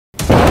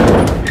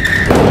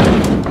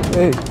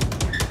Hey,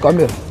 come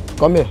here.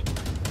 Come here.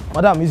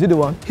 Madam, is he the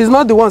one? He's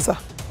not the one, sir.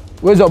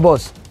 Where's your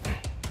boss?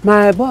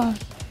 My boss.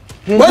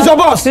 Where's your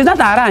boss? He's not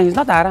around. He's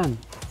not around.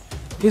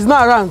 He's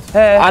not around.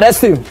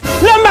 Arrest him.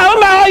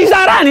 No, he's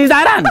around. He's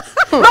around.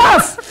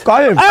 Boss!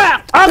 Call him.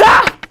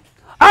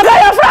 Okay,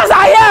 your friends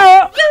are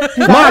here.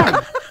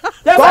 Mark!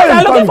 Your friends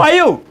are looking for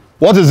you.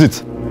 What is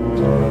it?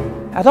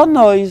 I don't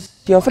know. It's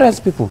your friends'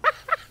 people.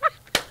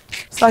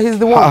 Sir, he's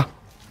the one.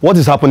 What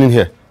is happening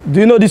here? Do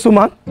you know this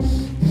woman?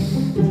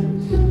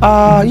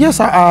 Yes,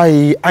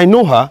 I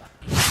know her.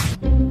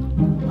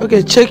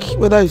 Okay, check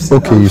whether it's...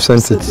 Okay, you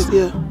sent it.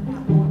 Yeah.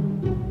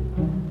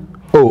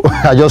 Oh,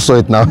 I just saw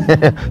it now.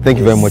 Thank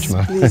you very much,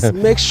 ma. Please,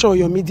 make sure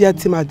your media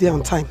team are there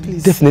on time,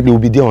 please. Definitely, we'll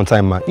be there on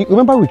time, ma. You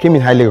remember we came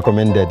in highly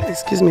recommended.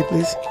 Excuse me,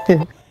 please.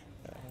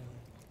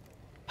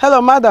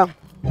 Hello, madam.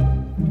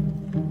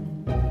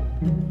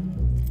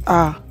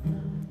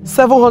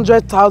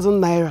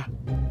 700,000 naira.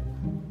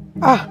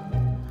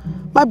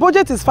 My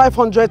budget is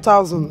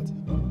 500,000.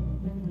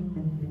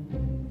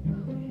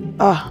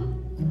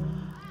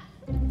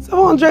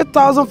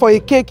 700,000 for a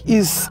cake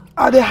is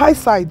at the high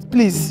side,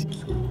 please.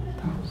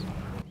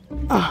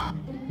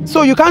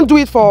 So you can't do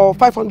it for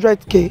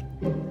 500k?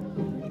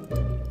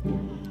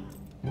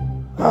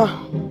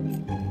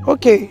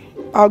 Okay,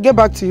 I'll get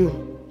back to you.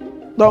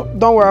 Don't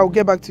worry, I'll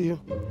get back to you.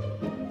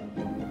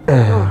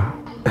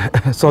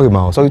 Sorry,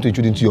 ma. Sorry to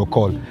intrude into your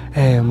call.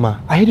 Ma,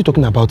 I heard you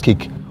talking about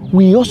cake.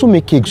 We also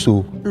make cakes,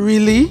 so...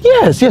 Really?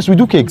 Yes, we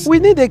do cakes. We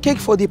need a cake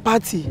for the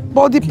party,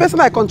 but the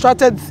person I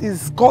contracted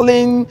is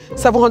calling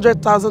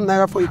 700,000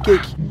 naira for a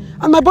cake.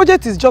 And my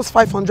budget is just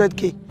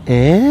 500k.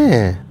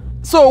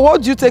 So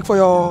what do you take for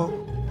your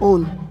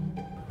own?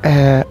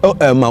 Ma,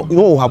 you know what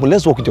will happen?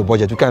 Let's work with your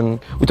budget.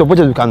 With your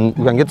budget, we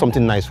can get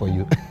something nice for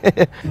you.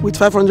 With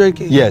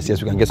 500k? Yes,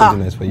 we can get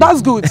something nice for you.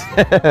 That's good.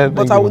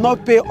 But I will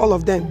not pay all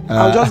of them.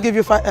 I'll just give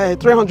you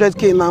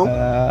 300k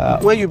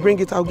now. When you bring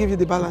it, I'll give you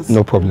the balance.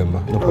 No problem,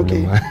 ma. No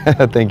problem, ma.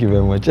 Thank you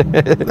very much.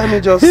 Let me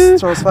just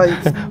transfer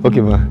it.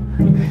 Okay, ma.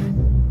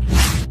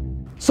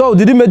 So,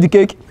 did you make the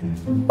cake?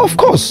 Of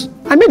course.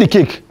 I made the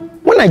cake.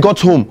 When I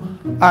got home,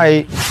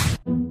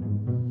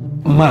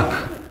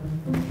 Mark,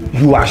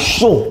 you are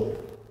sure?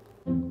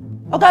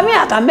 Okay, me,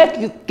 I can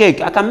make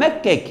cake. I can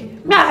make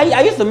cake. Me,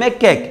 I used to make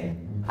cake.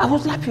 I will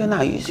slap you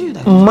now. You see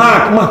that?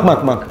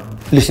 Mark.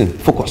 Listen,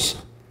 focus.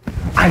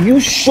 Are you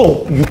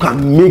sure you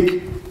can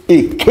make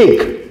a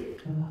cake?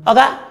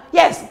 Okay,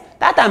 yes.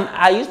 That time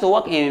I used to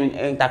work in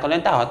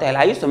Intercontinental Hotel.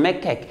 I used to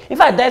make cake. In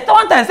fact, there's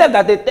one time said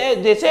that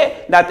they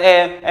say that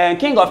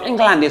King of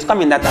England is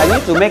coming. That I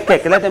need to make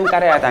cake. Let them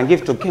carry it and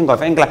give to King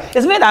of England.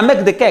 It's me that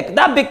make the cake.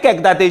 That big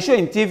cake that they show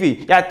in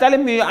TV. You are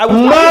telling me I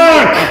will.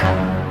 Mark!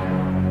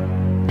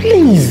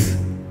 Please,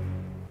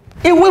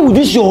 away with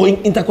this your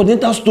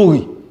intercontinental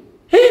story.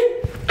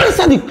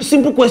 Answer the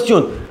simple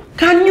question.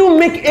 Can you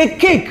make a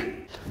cake?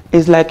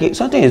 It's like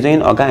something is doing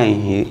Oga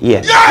in here.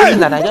 Yeah. Yes!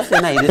 That I just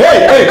said now.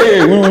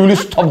 Hey, we will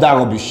stop that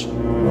rubbish.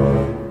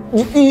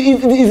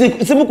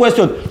 It's a simple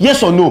question.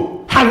 Yes or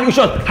no?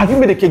 Have you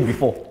made a cake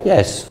before?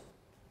 Yes.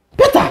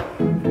 Better.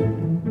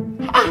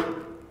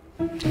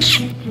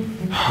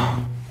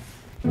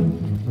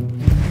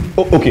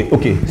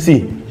 Okay.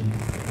 See,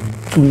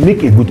 to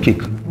make a good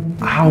cake,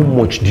 how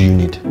much do you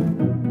need?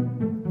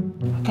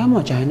 How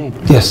much I need?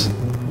 Yes.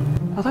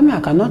 I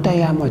cannot tell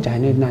you how much I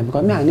need now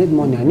because I need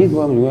money. I need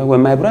money.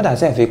 When my brother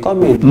said, he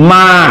come in.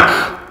 Mark,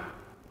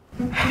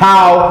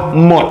 how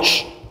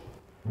much?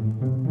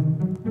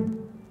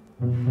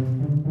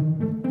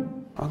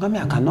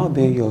 I cannot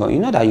be your. You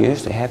know that you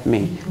used to help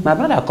me. My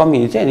brother come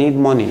in, he said he need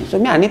money.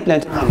 So I need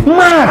plenty of money.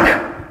 Mark,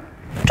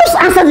 just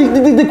answer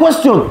the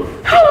question.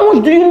 How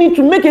much do you need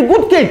to make a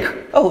good cake?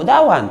 Oh,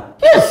 that one?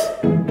 Yes.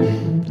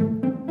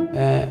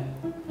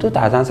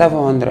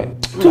 2,700.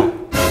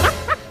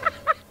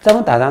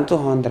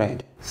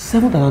 7,200.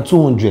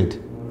 7,200.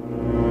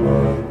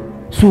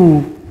 So,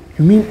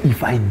 you mean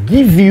if I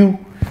give you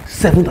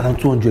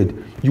 7,200,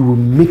 you will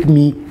make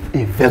me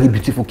a very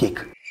beautiful cake?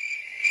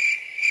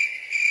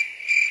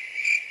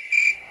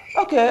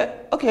 Okay,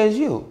 it's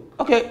you.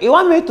 Okay, you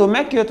want me to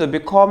make you to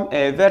become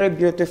a very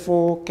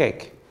beautiful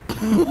cake?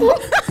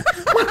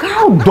 Mark,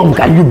 how dumb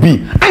can you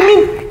be? I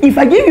mean, if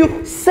I give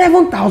you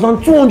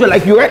 7,200,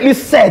 like you rightly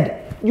said,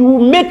 you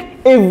will make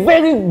a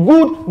very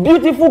good,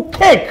 beautiful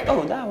cake.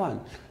 Oh, that one.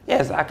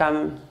 Yes, I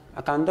can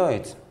do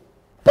it.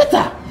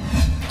 Better.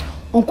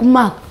 Uncle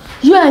Mark,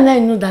 you and I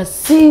know that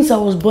since I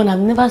was born, I've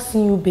never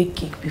seen you bake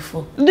cake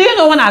before. Do you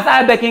know when I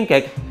started baking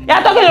cake? You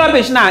are talking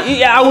rubbish now.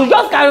 I will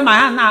just carry my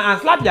hand now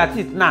and slap your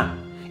teeth now.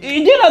 Do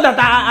you know that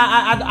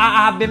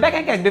I have been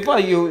baking cake before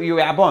you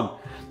were born?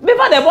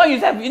 Before they born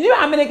yourself, you know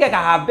how many cake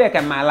I have baked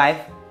in my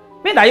life?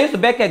 Me that I used to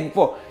bake cake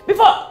before.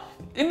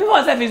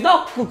 Before self, it's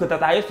not cook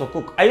that I used to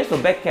cook. I used to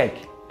bake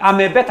cake. I'm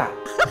a baker.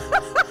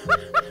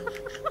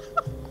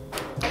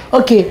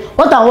 Okay,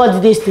 what and what do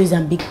they taste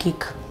and bake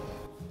cake?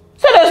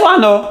 So there's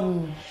one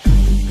though.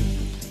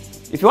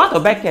 If you want to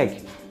bake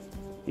cake,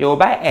 you will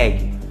buy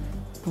egg,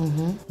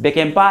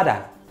 baking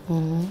powder,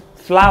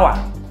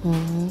 flour,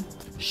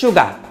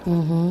 sugar,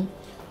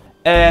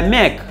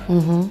 milk,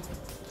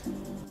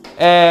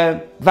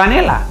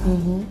 vanilla,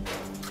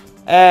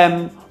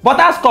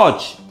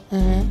 butterscotch,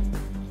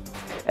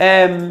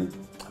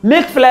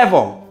 milk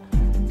flavor,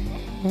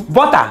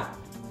 butter,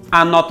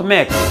 and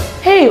nutmeg.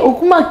 Hey,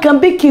 Okuma can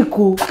bake cake.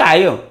 Look at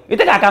you. You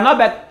think I cannot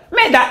bake?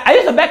 Me, that I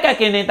used to bake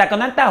cake in the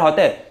Intercontinental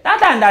Hotel. That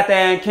time that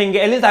King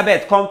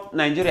Elizabeth come to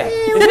Nigeria.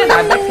 You think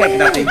I bake cake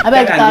that thing? I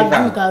beg,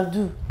 can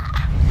do.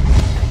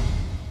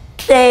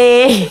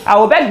 I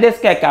will bake this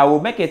cake. I will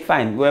make it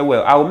fine.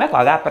 Well. I will make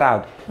Oga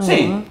proud.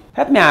 See,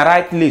 help me and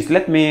write list.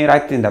 Let me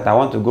write things that I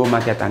want to go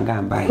market and go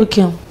and buy.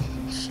 Okay.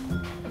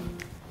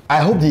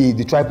 I hope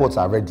the tripods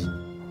are ready.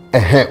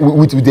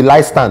 With the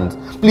light stand.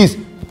 Please,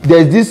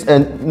 there's this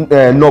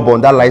knob on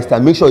that light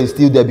stand. Make sure it's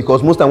still there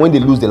because most time when they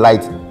lose the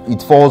light,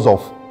 it falls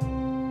off.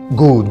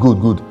 Good.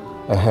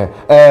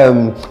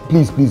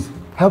 Please,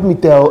 help me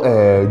tell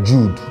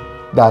Jude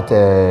that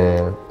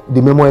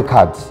the memory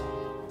cards,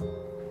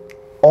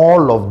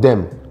 all of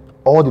them,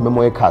 all the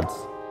memory cards.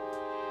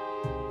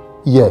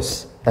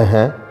 Yes.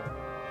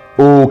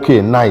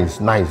 Okay, nice.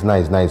 No,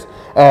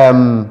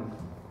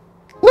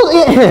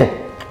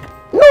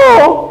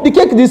 the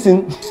cake this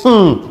thing.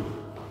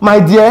 My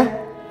dear,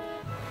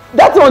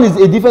 that one is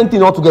a different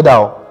thing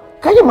altogether.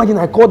 Can you imagine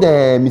I called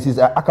Mrs.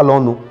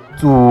 Akalonu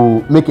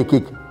to make a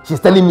cake? She's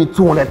telling me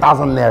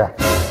 200,000 naira.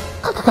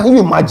 Can you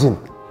imagine?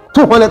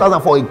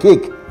 200,000 for a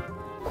cake.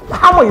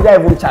 How much did I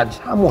even charge?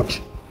 How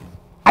much?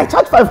 I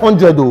charge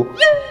 500 though.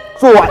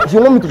 So she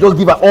want me to just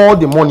give her all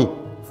the money.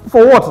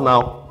 For what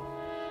now?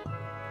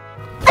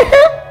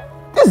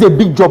 This is a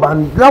big job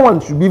and that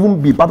one should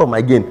even be part of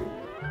my gain.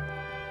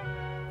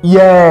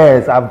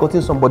 Yes, I've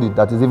gotten somebody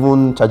that is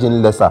even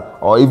charging lesser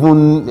or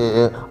even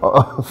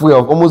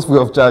almost free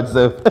of charge.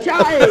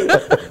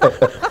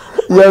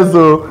 Yes,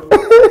 so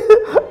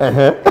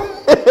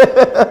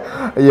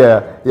yeah.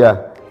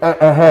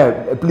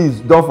 Please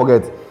don't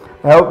forget.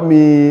 Help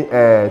me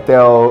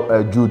tell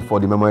Jude for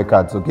the memory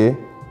cards, okay?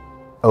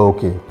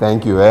 Okay,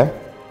 thank you,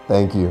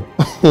 Thank you.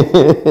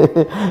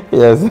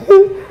 Yes.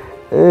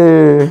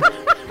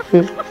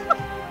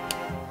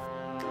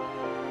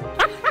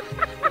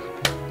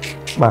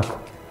 Mark,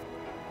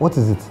 what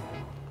is it?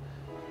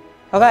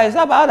 Okay, it's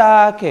about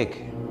that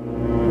cake.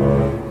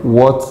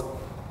 What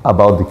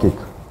about the cake?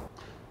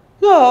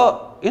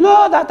 No, you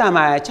know that time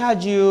I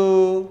charge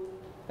you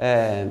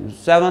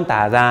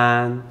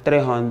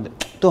 7,300,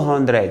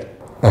 200.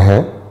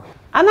 And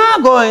now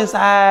go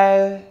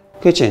inside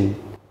kitchen.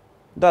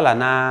 Dollar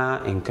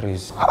now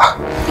increase.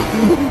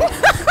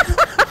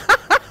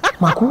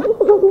 Mark,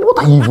 what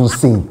are you even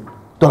saying?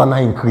 Dollar now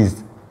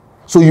increased.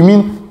 So you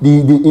mean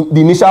the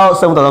initial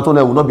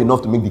 7,200 will not be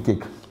enough to make the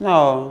cake?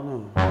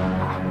 No.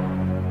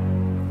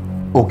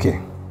 Okay.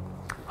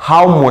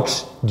 How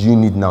much do you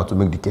need now to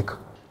make the cake?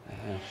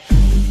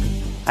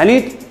 I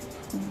need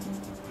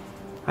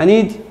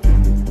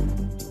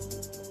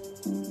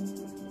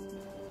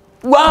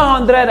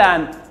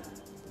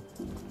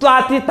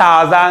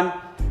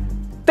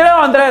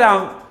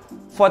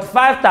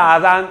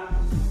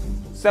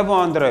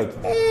 120,345,700.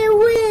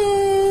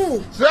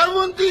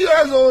 70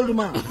 years old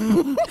man.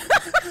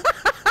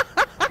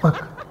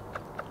 Mark,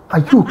 are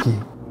you okay?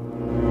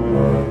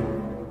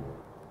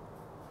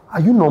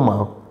 Are you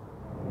normal?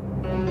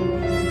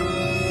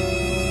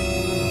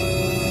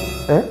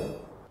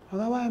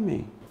 Why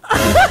me?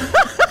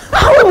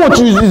 How much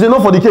is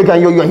enough for the cake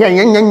and you're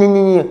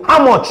here? How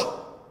much?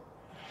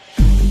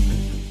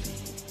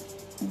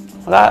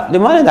 The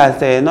money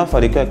that's enough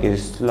for the cake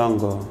is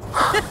longer.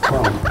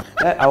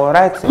 I will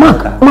write.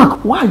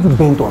 Mark, why are you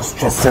bent on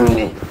stressing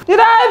me?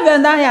 Did I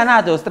bend down here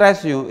now to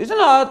stress you? It's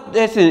not.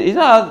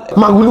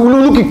 Mark,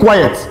 will you keep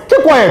quiet?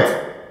 Keep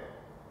quiet.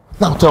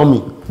 Now tell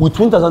me, will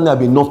 20,000 naira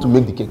be enough to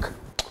make the cake?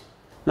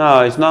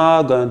 No, it's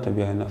not going to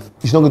be enough.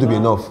 It's not going to be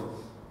enough.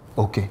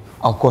 Okay,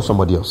 I'll call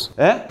somebody else.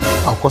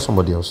 I'll call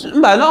somebody else.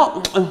 But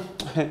no,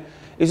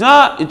 it's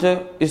not. It's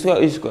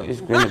going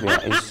to be.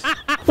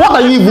 What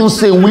are you even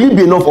saying? Will it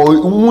be enough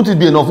or won't it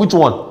be enough? Which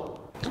one?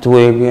 It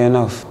will be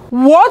enough.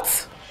 What?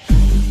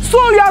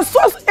 So you have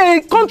sourced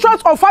a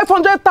contract of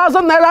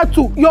 500,000 naira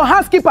to your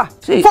housekeeper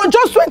for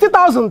just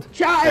 20,000?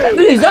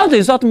 Please don't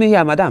insult me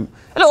here, madam.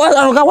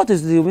 Hello, what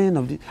is the meaning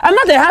of this? I'm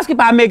not a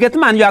housekeeper. I'm a gate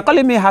man. You are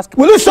calling me a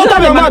housekeeper. Will you shut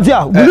up your mouth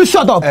here? Will you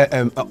shut up?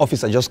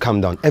 Officer, just calm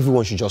down.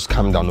 Everyone should just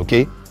calm down,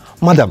 okay?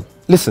 Madam,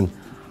 listen.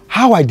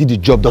 How I did the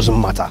job doesn't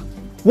matter.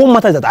 What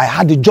matters is that I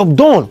had the job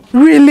done.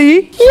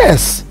 Really?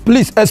 Yes.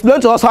 Please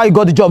explain to us how you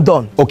got the job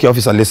done. Okay,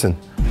 officer, listen.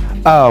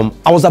 I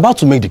was about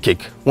to make the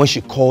cake when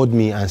she called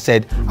me and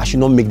said I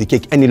should not make the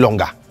cake any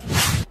longer.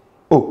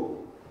 Oh,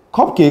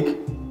 cupcake?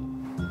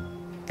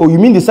 Oh, you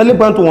mean the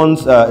celebrant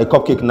wants a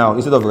cupcake now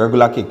instead of a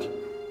regular cake?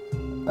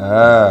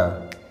 No.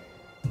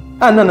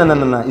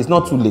 It's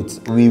not too late.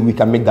 We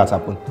can make that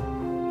happen.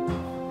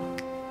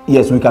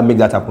 Yes, we can make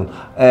that happen.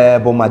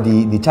 But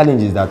the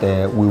challenge is that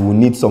we will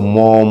need some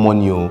more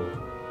money,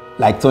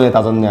 like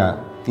 200,000 naira,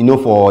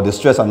 for the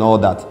stress and all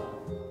that.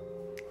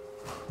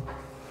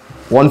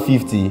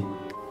 150.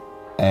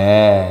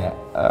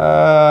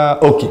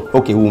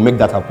 Okay, we'll make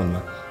that happen,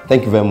 man.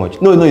 Thank you very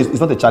much. No, it's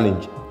not a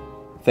challenge.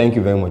 Thank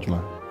you very much,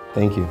 man.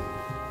 Thank you.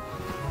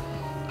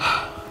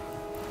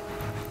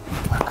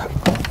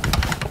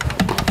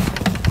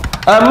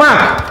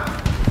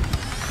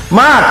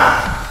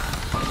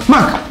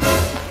 Mark!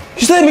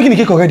 You started making the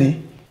cake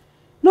already?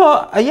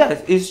 No,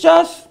 yes, it's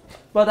just,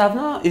 but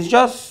it's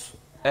just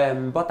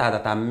butter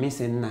that I'm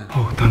missing now.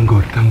 Oh, thank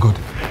God.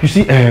 You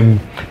see,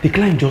 the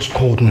client just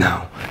called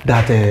now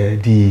that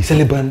the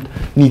celebrant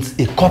needs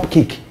a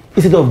cupcake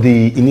instead of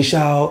the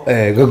initial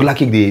regular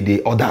cake they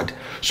ordered.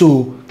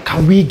 So,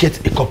 can we get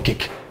a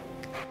cupcake?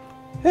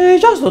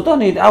 Just to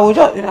turn it. I will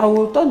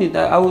turn it.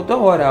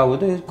 Don't worry, I will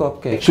do it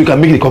cupcake. So you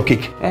can make the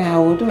cupcake? I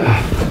will do it.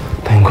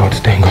 Thank God.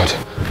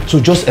 So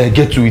just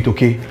get to it,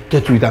 okay?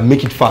 Get to it and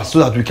make it fast so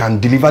that we can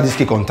deliver this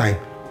cake on time.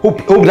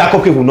 Hope that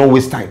cupcake will not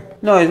waste time.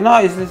 No, it's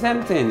not. It's the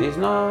same thing. It's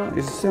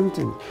the same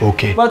thing.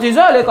 Okay. But it's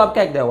only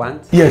cupcake they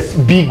want. Yes,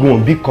 big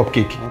one, big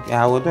cupcake. Okay,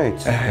 I will do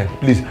it.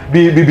 Please,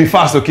 be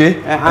fast,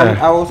 okay?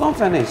 I will soon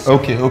finish.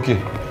 Okay.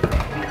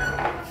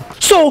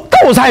 So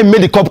that was how I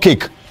made the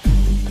cupcake.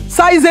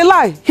 Sir, it's a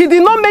lie. He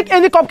did not make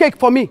any cupcake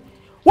for me.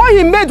 What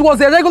he made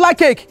was a regular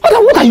cake.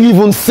 What are you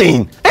even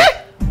saying?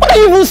 What are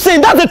you even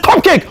saying? That's a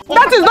cupcake.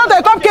 That is not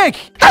a cupcake.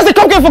 That's a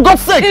cupcake, for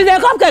God's sake. It's a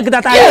cupcake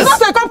that I... Yes. It's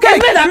not a cupcake.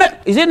 It's me that make...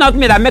 Is it not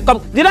me that make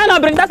cupcake? Did I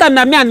not bring that time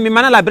that me and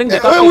Emanuella bring the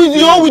cupcake?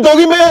 We don't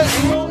give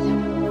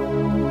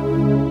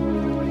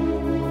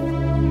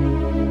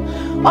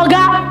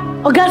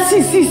Oga,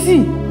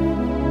 see.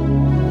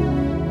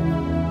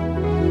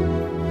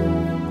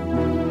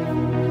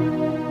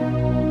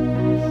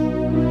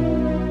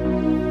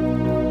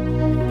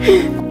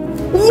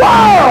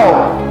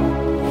 Wow!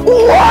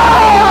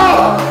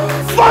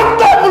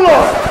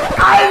 Fantabulous! I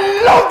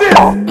love this!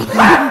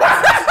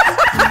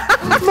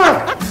 Man,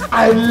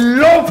 I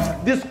love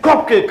this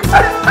cupcake!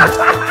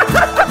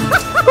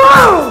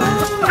 Wow!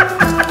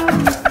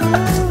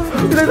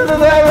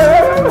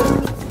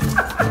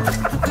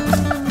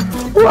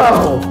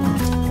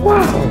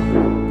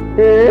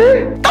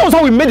 That was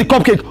how we made the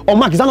cupcake. Oh,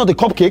 Mark, is that not the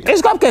cupcake?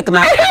 It's cupcake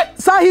now.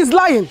 Sir, he's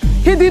lying.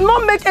 He did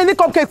not make any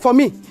cupcake for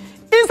me.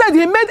 Instead,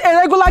 he made a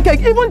regular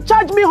cake, even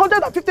charged me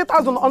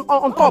 150,000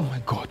 on top. Oh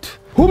my God.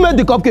 Who made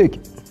the cupcake?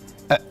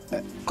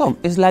 Come,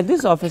 it's like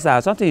this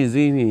officer, something is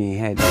doing in his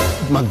head.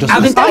 Mark, just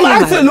I'm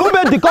asking, who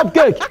made the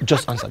cupcake?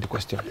 Just answer the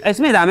question. It's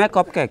me that make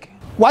cupcake.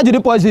 Why did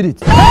you poison it?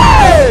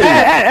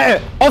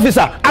 Hey!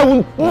 Officer, I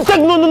will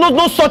take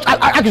no such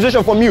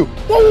accusation from you.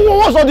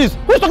 What's all this?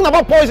 Who's talking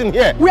about poison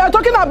here? We are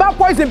talking about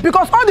poison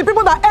because all the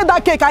people that ate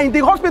that cake are in the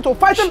hospital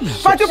fighting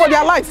for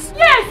their lives.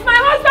 Yes, my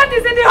husband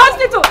is in the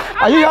hospital.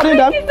 Are you hearing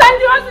them? He's in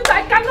the hospital.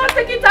 I cannot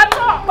take it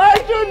anymore. My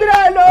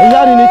children, Are you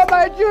hearing it?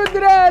 my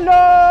children.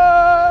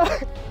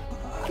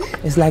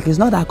 It's like it's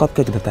not that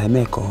cupcake that I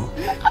make.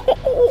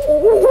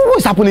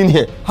 What's happening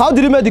here? How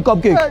did you make the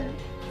cupcake?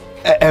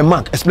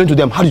 Mark, explain to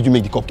them, how did you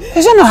make the cupcake?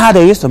 Is it not how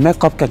they used to make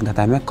cupcake that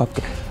I make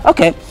cupcake?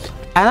 Okay,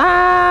 and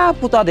I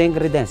put all the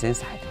ingredients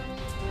inside.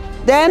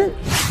 Then,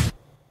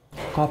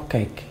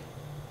 cupcake.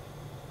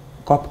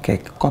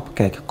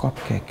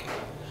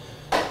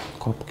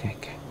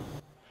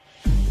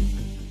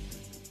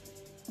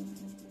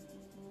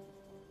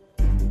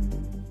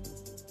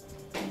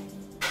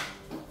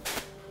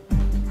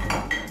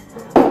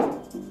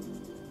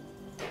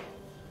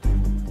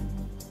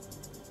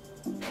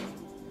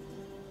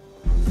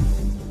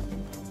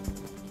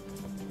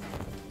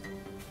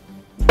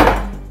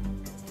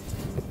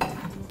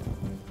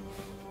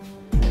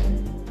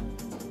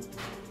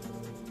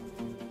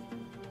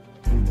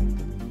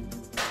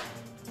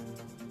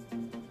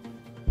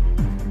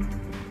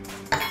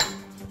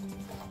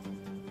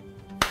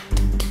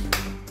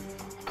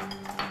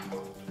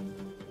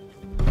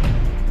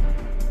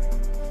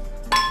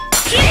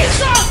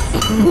 Jesus!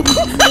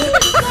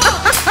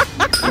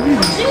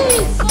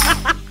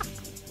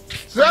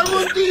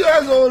 70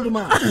 years old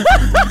man.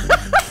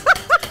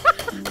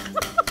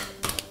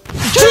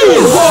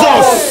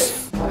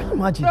 Jesus!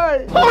 Imagine.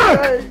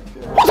 Mark!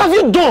 What have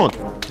you done?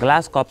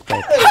 Glass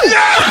cupcake.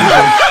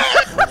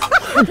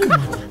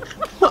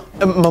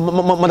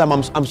 Madam,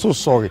 I'm so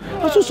sorry.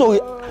 I'm so sorry.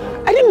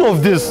 I didn't know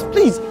of this.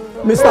 Please.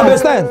 Mr.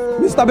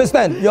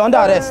 Besten, you're under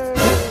arrest.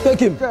 Take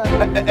him.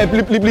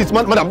 Please,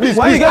 madam, please.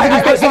 Why you please. getting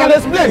I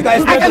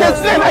can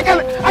explain.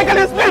 I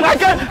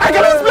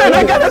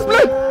can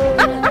explain.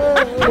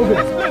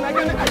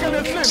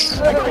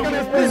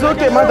 It's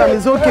okay, madam.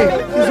 It's okay.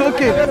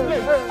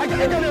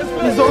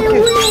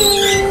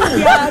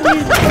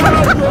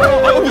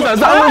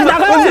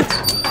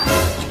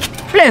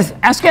 Please,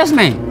 excuse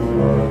me.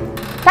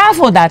 That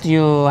food that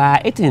you are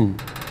eating,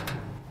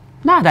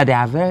 now that they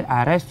have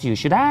arrested you,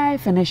 should I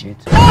finish it?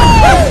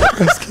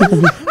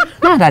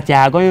 Now that you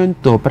are going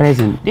to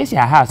prison, this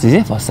your house, is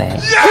it for sale?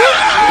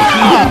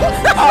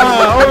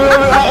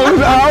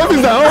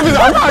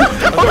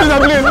 Officer,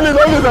 please.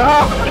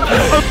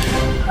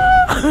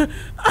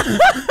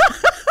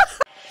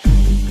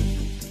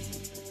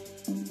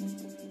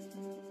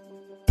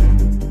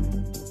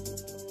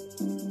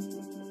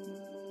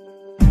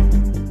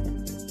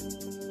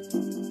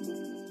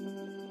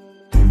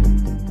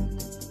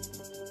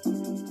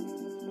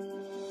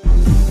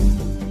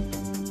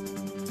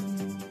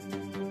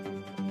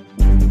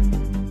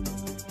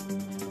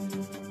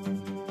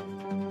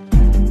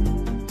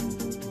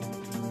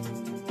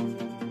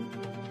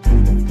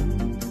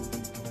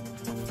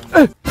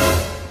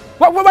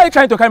 Why are you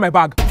trying to carry my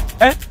bag?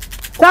 Eh?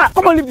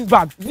 Come on, leave this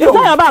bag. It's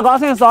not your bag,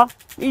 also, sir.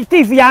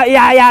 Thief,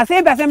 yeah,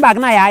 same person bag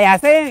now, yeah,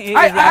 say.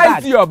 I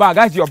see your bag.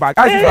 You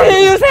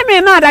see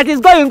me now that is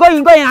going,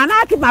 and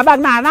I keep my bag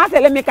now, and I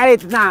say let me carry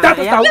it now.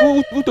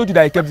 Who told you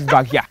that I kept this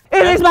bag here?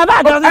 It's my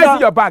bag. I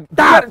see your bag.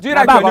 Do you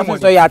like your name?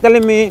 So you're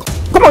telling me?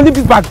 Come on, leave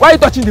this bag. Why are you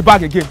touching the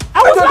bag again?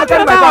 I will slap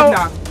you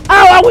now.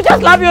 I will just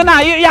slap you now.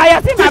 Yeah,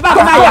 see my bag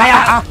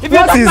now.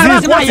 What is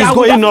this? What is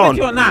going on?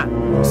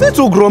 See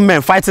two grown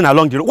men fighting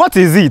along the road. What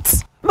is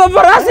it? But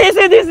for us,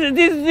 see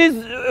this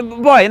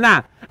boy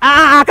now.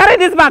 I carry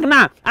this bag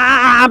now.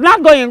 I'm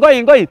not going. And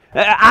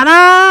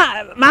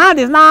my hand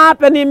is not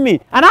paining me.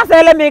 And I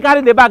say, let me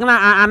carry the bag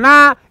now. And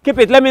I keep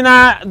it. Let me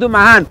now do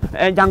my hand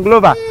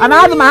janglova. And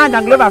I do my hand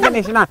janglova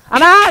finish now.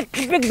 And I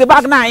pick the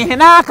bag now. He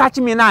now catch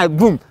me now.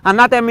 Boom. And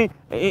now tell me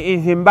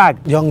it's him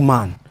bag. Young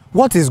man,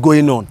 what is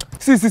going on?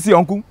 See,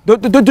 uncle.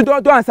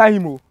 Don't answer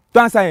him. Oh.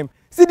 Don't answer him.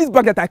 See this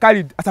bag that I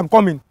carried as I'm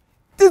coming.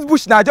 This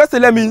bush now, just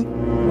let me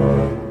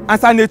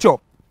answer nature.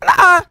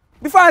 Nah.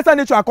 Before I answer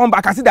nature, I come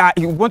back. I see that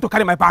you want to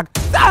carry my bag.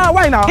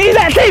 Why now? He's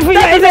a thief.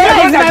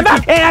 He's my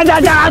bag.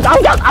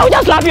 I'll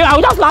just slap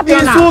you.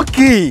 It's now.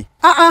 Okay.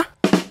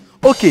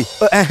 Okay.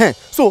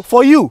 So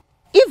for you,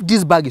 if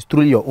this bag is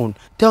truly your own,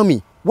 tell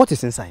me what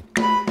is inside.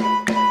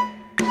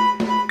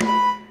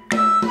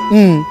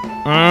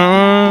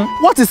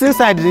 What is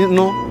inside?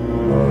 No.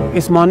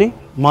 It's money.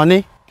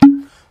 Money.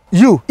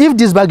 You, if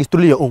this bag is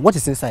truly your own, what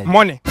is inside?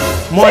 Money.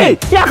 Hey,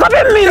 you're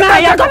copying me now.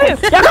 You're copying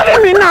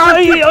me now.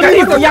 You're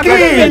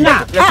copying me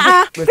now.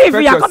 Thief,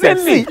 you're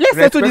copying me. Let's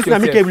settle this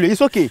amicably.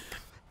 It's okay.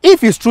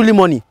 If it's truly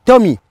money, tell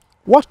me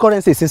what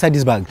currency is inside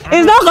this bag.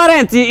 It's not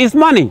current. It's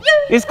money.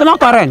 It's not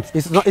current.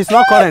 It's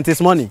not current. It's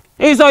money.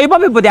 So you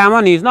people their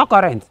money. It's not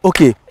current.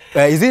 Okay.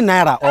 Is it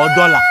naira or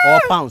dollar or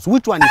pounds?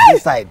 Which one is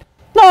inside?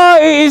 No,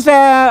 it's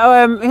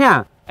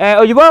here.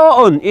 Oyibo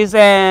own is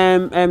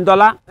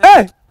dollar.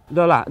 Hey,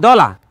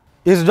 dollar.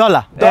 It's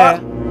dollar.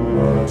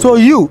 So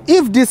you,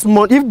 if this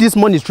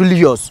money is truly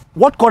yours,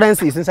 what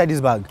currency is inside this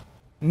bag?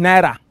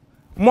 Naira.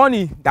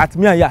 Money that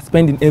me and you are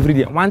spending every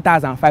day.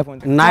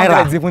 1,500.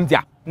 Naira. It's even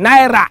there.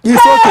 Naira.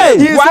 It's okay.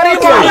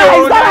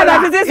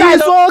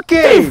 It's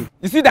okay.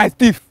 You see that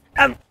thief?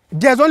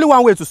 There's only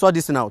one way to sort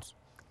this thing out.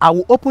 I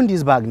will open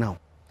this bag now.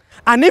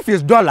 And if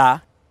it's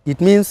dollar, it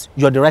means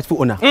you're the rightful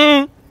owner.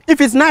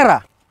 If it's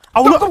naira, I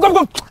will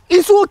Come.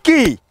 It's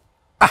okay.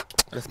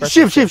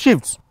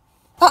 Shift.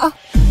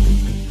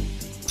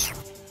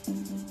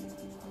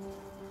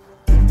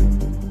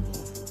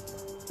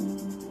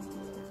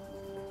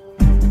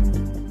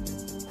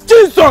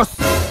 Jesus!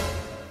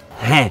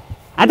 Hey,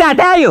 I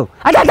tell you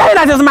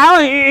that it's my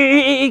own.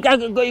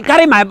 You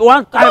carry my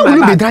one. Why will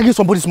you be dragging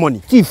somebody's money?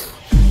 Thief.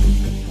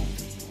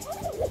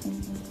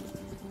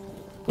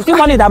 You see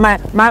money that my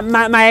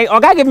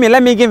guy give me,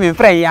 let me give him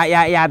free.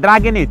 Yeah,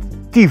 dragging it.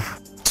 Thief.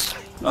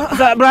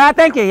 So, brother,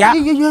 thank you. Yeah.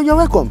 You're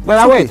welcome.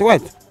 But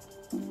wait.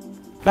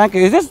 Thank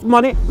you. Is this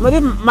money?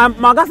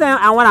 My guy saying,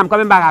 and when I'm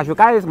coming back, I should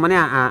carry this money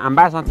and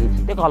buy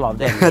something. Take all of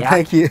them. Yeah?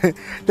 Thank you.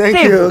 Thank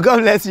you. God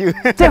bless you.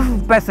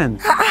 Thief person.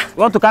 You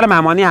want to carry my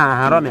money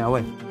and run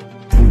away?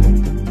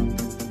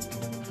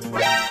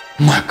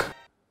 Mark,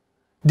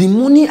 the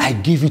money I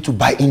gave you to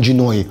buy engine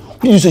oil,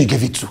 who did you say you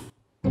gave it to?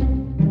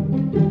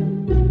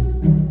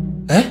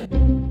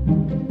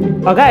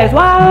 Okay, it's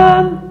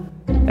one.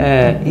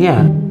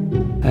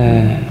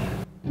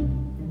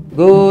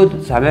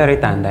 Good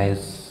Samaritan that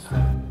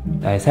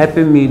is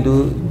helping me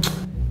do.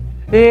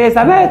 The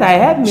Samaritan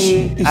help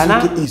me.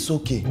 It's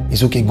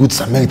okay. Good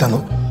Samaritan.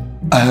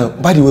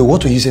 By the way,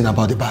 what were you saying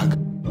about the bag?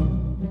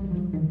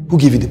 Who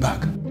gave you the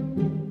bag?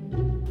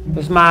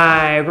 It's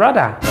my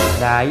brother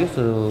that used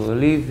to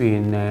live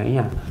in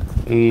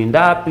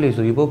that place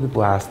where Igbo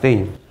people are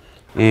staying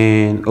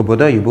in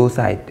Obodo Igbo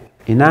side.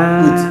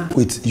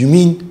 Wait. You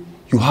mean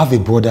you have a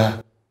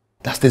brother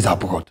that stays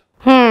abroad?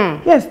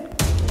 Yes.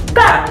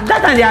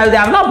 That time they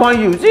have not born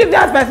you. See if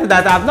that person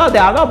that they have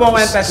not born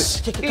one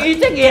person. You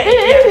take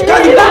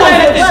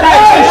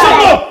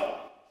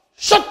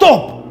Shut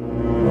up!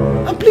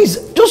 And please,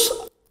 just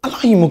allow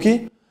him,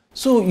 okay?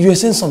 So you were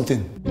saying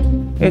something?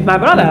 It's my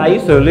brother I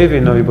used to live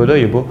in Obodo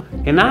Igbo.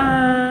 Can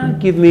I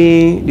give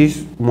me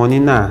this money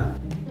now?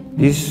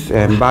 This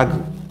bag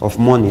of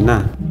money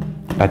now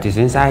that is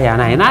inside here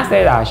now. And I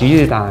said I should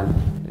use it and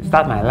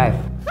start my life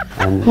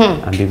and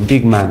be a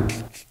big man.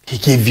 He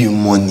gave you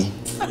money.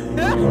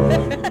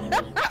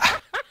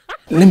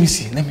 Let me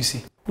see.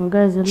 Oh,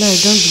 guys, don't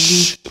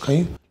believe. Can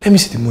you? Let me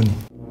see the money.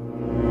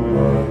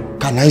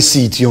 Can I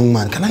see it, young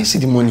man? Can I see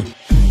the money?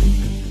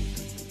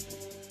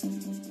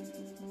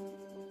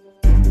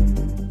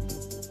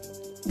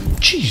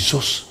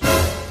 Jesus. I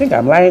think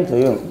I'm lying to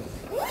you.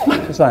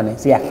 This one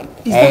is here.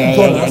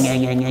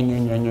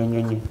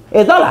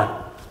 It's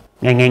dollar.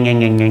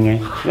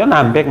 You're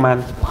not a big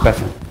man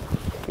person.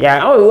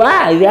 Yeah. Oh,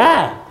 wow.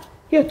 Yeah.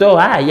 You too.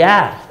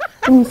 Yeah.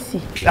 Let me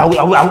see.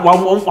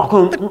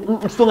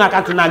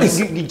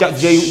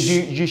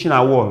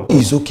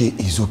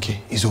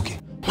 It's okay.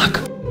 Mark,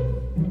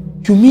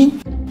 you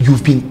mean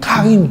You've been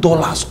carrying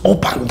dollars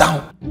up and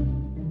down.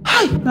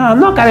 Hi. No, I'm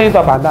not carrying it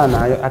up and down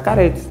now. I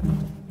carry it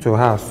to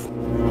house.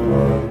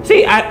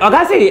 See,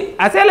 I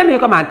say, let me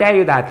come and tell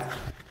you that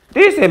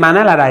this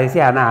Emanuella that is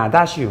here now,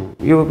 that's you.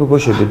 You people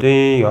should be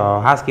doing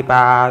your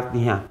housekeeper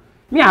here.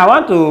 Me, I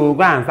want to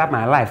go and start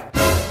my life.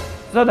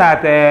 So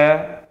that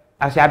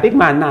as you're a big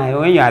man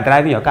now, when you are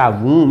driving your car,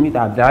 boom, me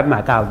I'm driving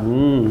my car,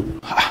 boom.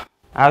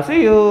 I'll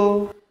see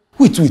you.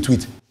 Wait.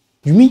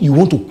 You mean you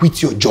want to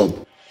quit your job?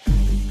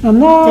 I'm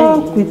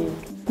not quit.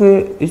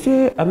 You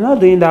see, I'm not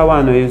doing that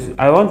one.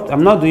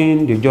 I'm not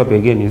doing the job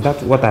again. Is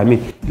that what I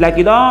mean? Like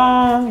you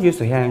don't used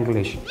to hear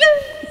English.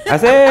 I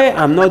say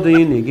I'm not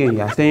doing it again.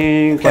 You're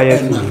saying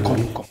quietly.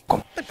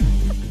 Come.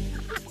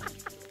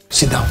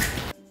 Sit down.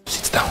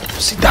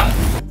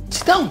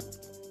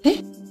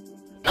 Eh?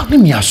 Now let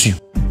me ask you.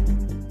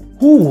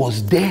 Who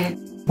was there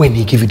when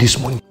he gave you this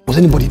money? Was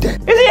anybody there?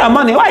 Is it your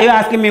money? Why are you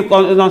asking me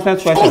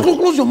nonsense questions?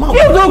 Close your mouth.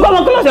 You do come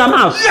on, close your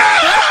mouth.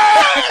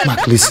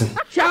 Mark, listen.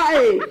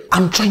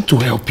 I'm trying to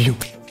help you.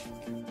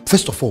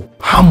 First of all,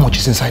 how much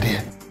is inside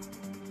here?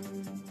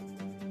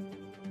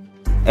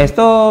 It's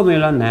 $2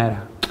 million.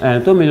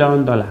 $2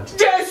 million.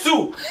 Jesus!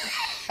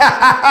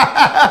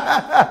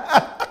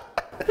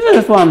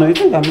 This one, you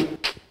think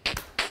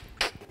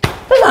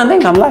I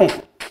think I'm lying.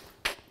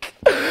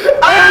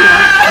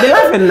 They're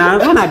laughing now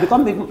when I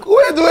become big.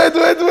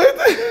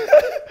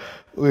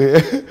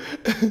 Wait.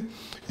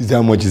 Is that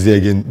how much is here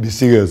again? Be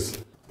serious.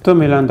 $2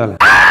 million.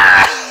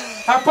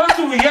 How fast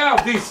do we hear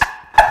of this?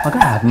 Okay,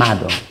 I'm mad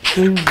though.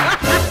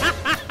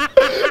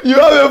 You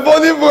have a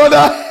funny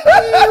brother.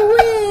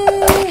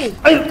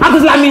 How could you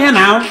slap me here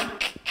now?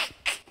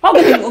 How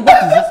can you?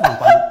 What is this one?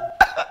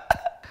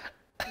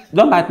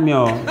 Don't bite me,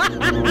 oh.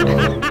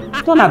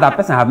 Don't let that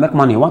person have make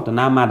money. You want to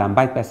now mad and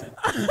bite person.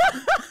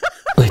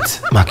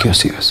 Wait, Mark, you're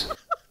serious?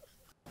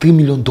 $3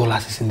 million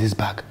is in this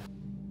bag.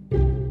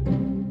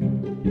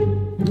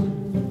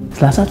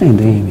 There's something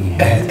doing me.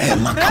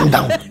 Mark, calm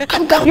down.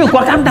 You go,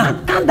 calm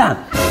down.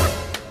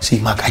 See,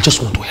 Mark, I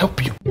just want to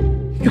help you.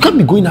 You can't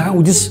be going around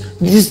with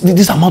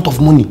this amount of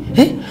money.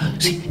 Eh?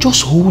 See,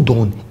 just hold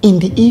on. In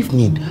the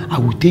evening, I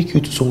will take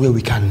you to somewhere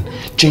we can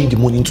change the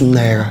money into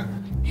Naira.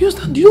 You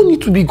understand? You don't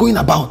need to be going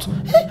about.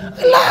 Eh?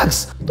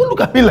 Relax. Don't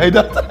look at me like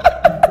that.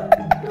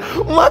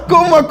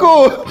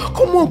 Marco.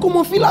 Come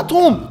on, feel at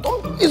home.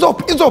 Ease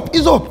up.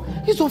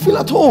 Feel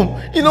at home.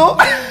 You know?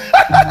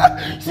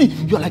 See,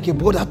 you're like a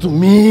brother to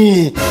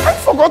me. I've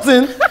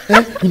forgotten.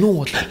 Eh? You know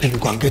what? Let me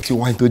go and get you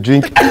wine to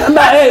drink.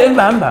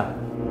 Remember.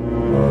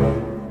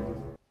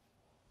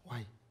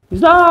 Why?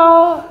 It's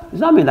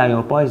not me that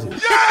you're poison.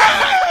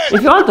 Yes!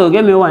 If you want to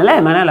give me wine,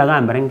 let Emanuella go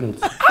and bring it.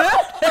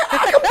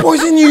 I can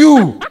poison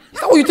you. Is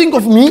that what you think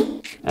of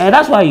me?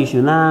 That's why you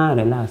should now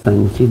relax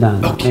and sit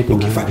down. Okay,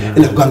 fine.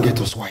 Let's go and get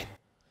us wine.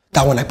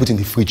 That one I put in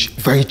the fridge.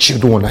 Very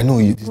chilled one. I know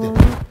you.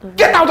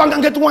 Get out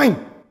and get wine.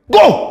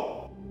 Go!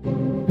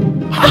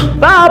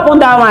 Don't open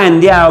that wine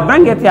there. I'll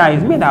bring it here.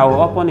 It's me that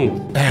will open it.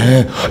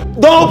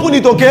 Don't open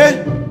it,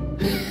 okay?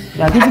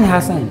 You are giving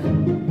her sign.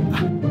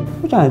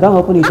 Which one? Don't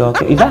open it,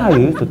 okay? Is that how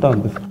you used to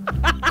talk before?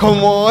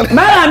 Come on.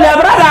 Man, I'm your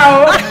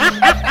brother.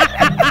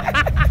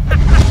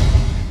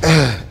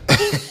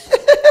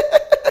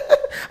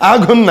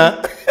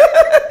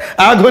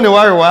 Agone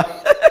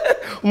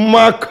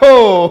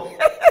Marco.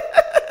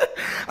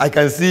 I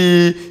can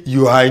see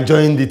you are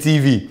enjoying the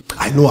TV.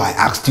 I know I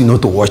asked you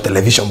not to watch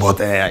television,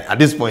 but at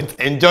this point,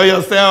 enjoy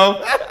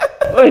yourself.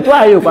 Wait,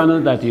 why are you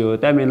confident that you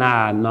tell me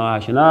now? No, I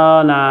should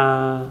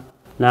not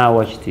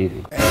watch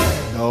TV.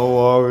 Don't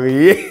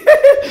worry.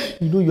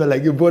 You know you are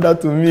like a brother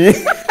to me.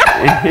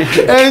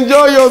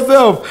 Enjoy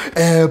yourself.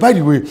 By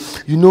the way,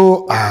 you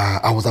know,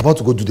 I was about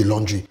to go do the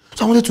laundry.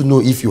 So I wanted to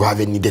know if you have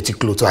any dirty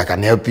clothes so I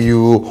can help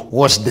you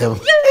wash them.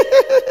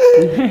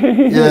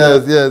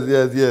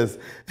 Yes.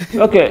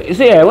 Okay, you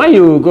see, when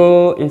you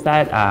go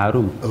inside our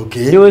room,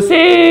 okay, you will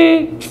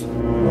see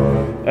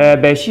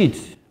bed sheet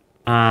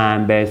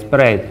and bed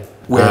spread.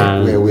 Where?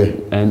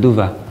 And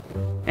duvet.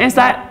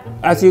 Inside,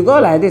 as you go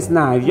like this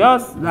now,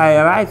 just like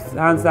right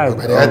hand side.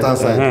 By the right hand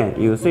side.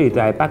 You see it,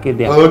 I pack it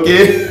there.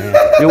 Okay.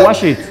 You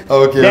wash it.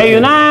 Okay. Then you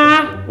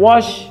now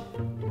wash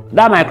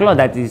that my cloth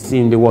that is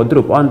in the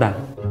wardrobe under.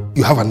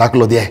 You have a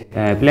knuckle there?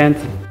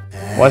 Plenty.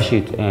 Wash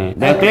it.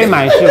 Then clean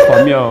my shoe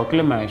for me or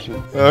clean my shoe.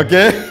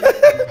 Okay.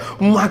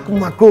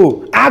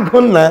 Marco,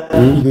 Agona.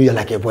 You know you're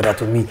like a brother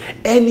to me.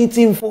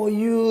 Anything for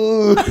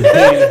you.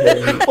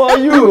 For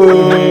you.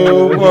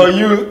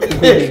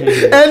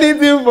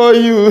 Anything for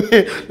you.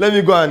 Let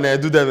me go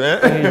and do them.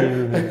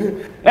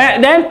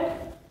 Then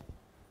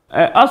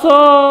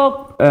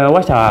also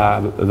wash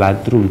our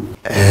bathroom.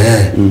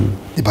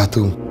 The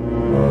bathroom.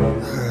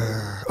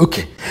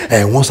 Okay.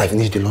 Once I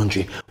finish the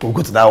laundry, we'll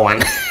go to that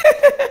one.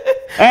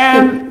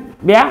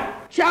 Yeah.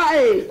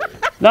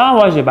 Don't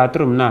wash the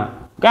bathroom now.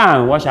 Go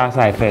and wash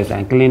outside first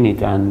and clean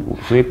it and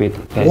sweep it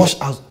first. Wash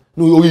out?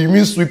 No, you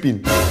mean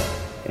sweeping?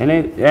 And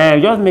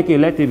then just make it,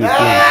 let it be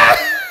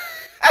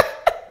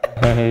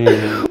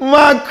clean.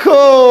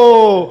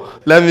 Marco!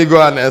 Let me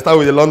go and start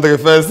with the laundry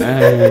first.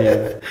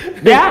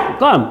 Yeah,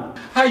 come.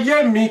 I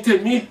hear me,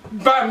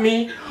 by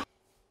me.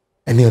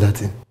 Any other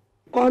thing?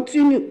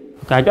 Continue.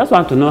 Okay, I just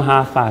want to know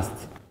how fast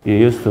you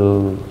used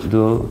to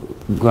do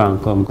go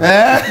and come. So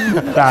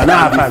I know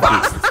how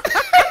fast.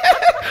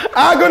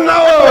 I go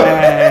now.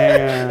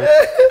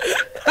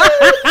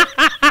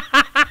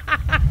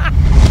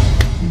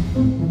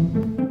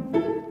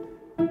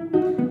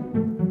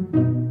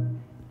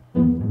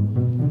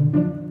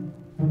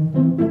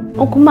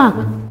 Uncle Mark,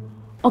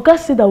 Oga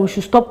said that we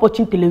should stop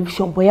watching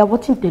television, but you're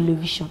watching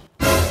television.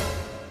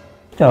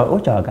 So,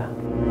 what's Oga?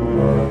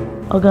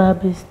 Oga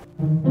best.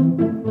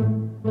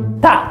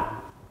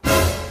 Ta!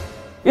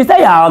 You say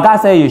your Oga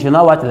say you should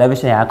not watch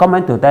television. You're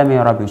coming to tell me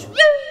rubbish.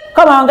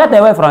 Come on, get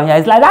away from here.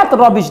 It's like that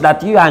rubbish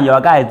that you and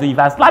your guys do. If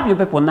I slap you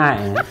people now,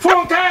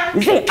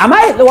 you see, am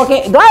I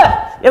working?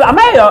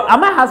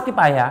 Am I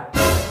housekeeper here?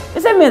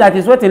 You say me that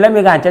is waiting. Let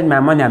me go and change my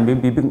money and be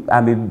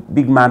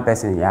big man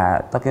person.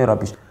 Yeah, talking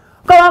rubbish.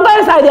 Come on, go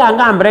inside here and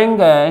go and bring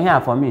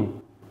here for me.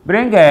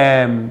 Bring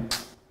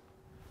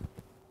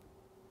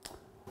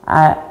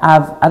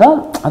I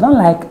don't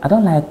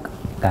like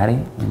curry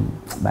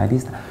by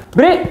this time.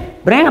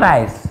 Bring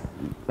rice.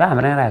 Go and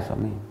bring rice for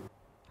me.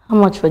 How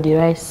much for the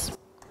rice?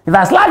 If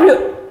I slap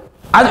you,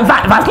 if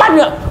I slap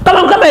you,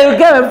 come here,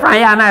 get in front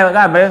here now. You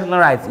got bring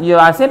rice. You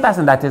are the same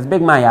person that is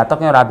big man. You are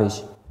talking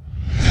rubbish.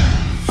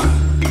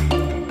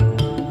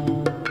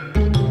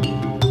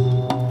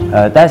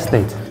 Test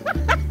it.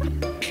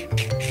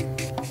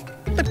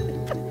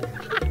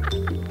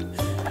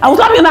 I will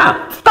slap you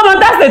now. Come on,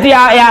 test it.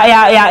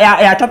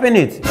 Yeah, chopping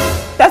it.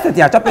 Test it.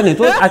 Yeah, chopping it.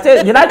 I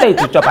said, did I tell you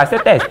to chop? I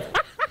said test.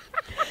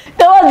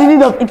 Then what's the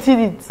need of eating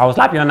it? I will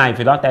slap you now if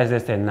you don't test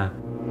this thing now.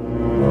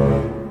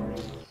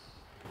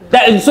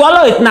 Then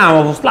swallow it now.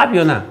 I will slap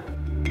you now.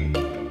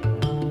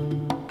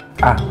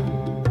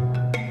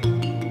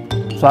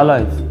 Swallow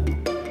it.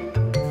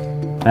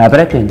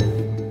 Breathing.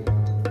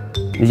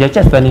 Is your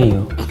chest paining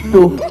you?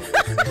 No.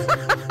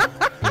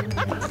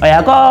 Oh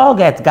yeah, go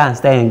get gun,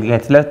 stay and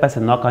get let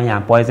person knock on you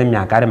and poison me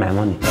and carry my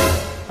money.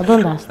 I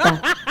don't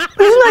understand.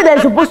 You know they're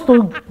supposed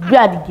to be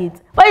at the gate.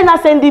 Why are you not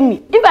sending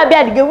me? If I be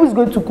at the gate, who's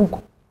going to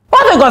cook?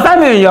 What you concern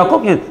me in your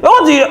cooking?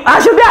 What do you?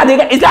 I should be at the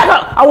gate. It's like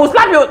I will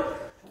slap you.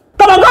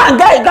 Come on, go and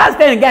get,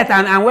 stay and get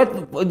and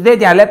wait. They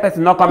let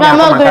person knock on me. I'm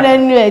not going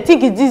anywhere. I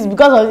think it is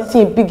because of this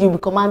thing. Pig, you'll be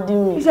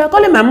commanding me. You're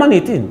calling my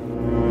money thing.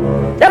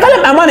 You're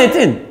calling my money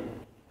thing.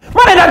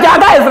 Money that your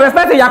guy is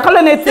respecting. You're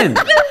calling it thing.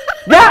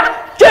 Yeah,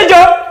 change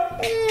up.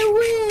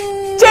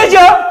 Change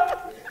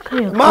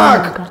up!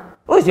 Mark!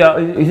 Who's your?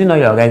 Is it not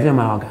your guy? Is it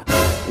my guy?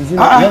 Is it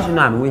not? Yes, you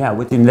know I'm here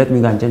waiting. Let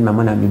me go and change my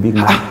money and be big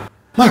man.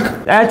 Mark!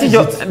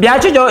 Chijo,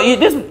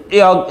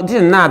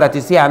 this now that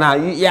is here now.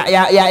 You're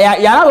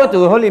not going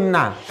to hold him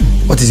now.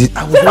 What is it?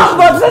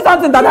 Say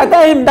something that I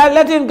tell him that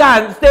let him go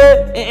and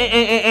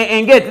stay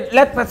in gate.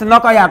 Let person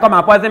knock on here and come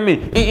and poison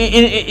me.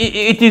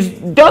 It is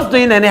just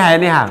doing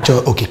anyhow.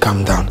 Okay,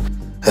 calm down.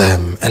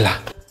 Ella.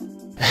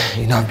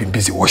 You know I've been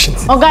busy washing.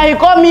 Okay, you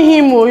call me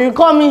him, or you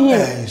call me him.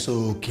 It's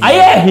okay. I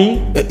hear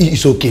him.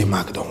 It's okay,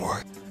 Mark. Don't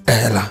worry.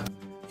 Ella.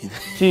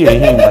 See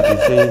him, but he's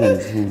saying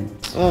it's him.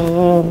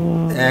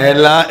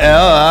 Ella.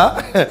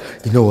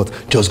 You know what?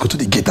 Just go to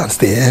the gate and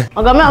stay.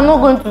 Okay, I'm not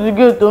going to the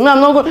gate. I'm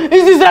not going.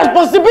 It's his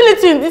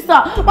responsibility in this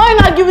house. Why are you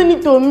not giving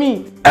it to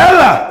me?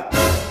 Ella!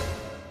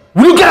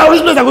 Will you get out of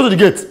this place and go to the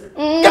gate?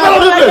 Get out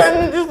of this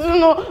place! You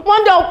know,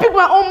 one day I'll pick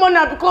my own money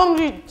and become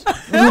rich.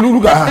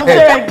 Look at her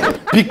head.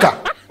 Pick her.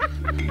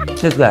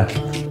 She's like,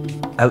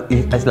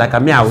 it's like I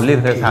will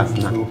leave this house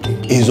now.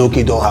 It's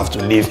okay, don't have to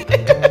leave.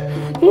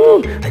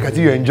 I can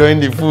see you enjoying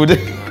the food.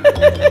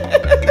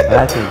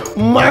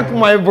 Mark,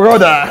 my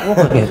brother. What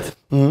forget?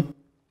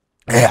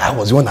 I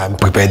was the one that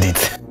prepared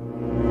it.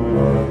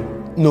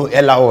 No,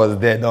 Ella was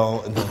there.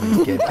 Don't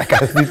forget. I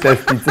can still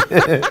test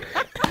it.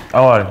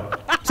 Oh,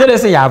 so they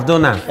say you have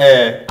done now.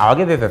 I'll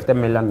give you 15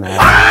 million naira.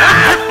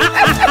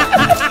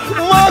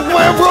 Mark,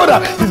 my brother.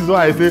 This is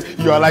why I say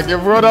you are like a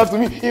brother to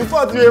me. In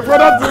fact, you're a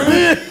brother to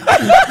me.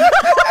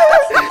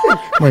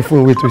 My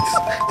phone, wait. I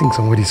think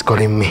somebody's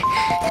calling me.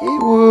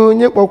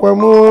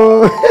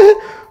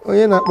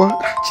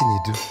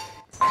 Chinedu.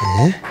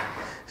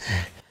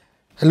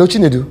 Hello,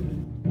 Chinedu.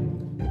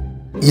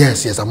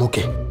 Yes, I'm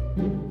okay.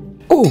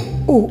 Oh.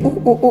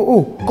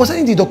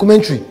 Concerning the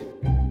documentary.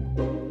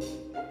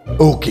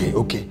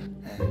 Okay.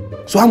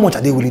 So how much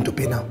are they willing to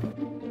pay now?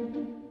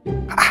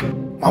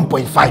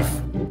 1.5.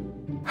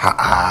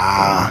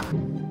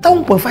 That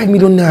 1.5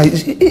 million naira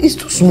is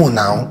too small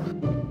now.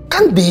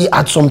 Can't they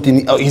add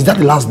something? Is that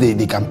the last day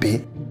they can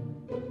pay?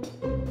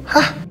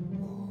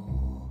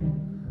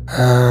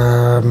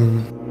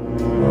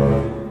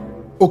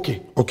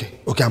 Okay.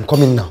 I'm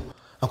coming now.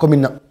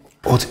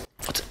 What?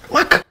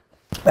 Mark?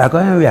 You are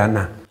going where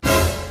now?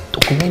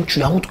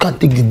 Documentary. I want to go and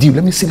take the deal.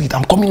 Let me see it.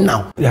 I'm coming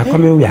now. You are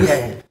coming where?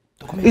 Yeah.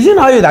 Is it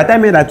not you that tell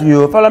me that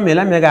you follow me?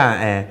 Let me go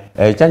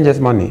change this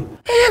money.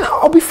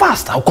 I'll be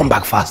fast. I'll come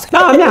back fast.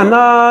 No, me, I'm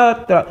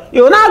not.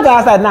 You will not go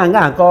outside now and go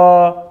and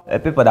call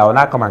people that will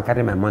not come and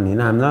carry my money.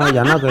 No, I'm not.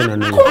 You're not going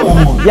anywhere. Come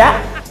on. Yeah.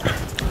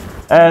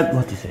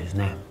 What is his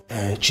name?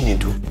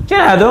 Chinedu.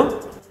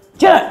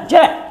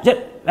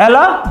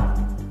 Hello?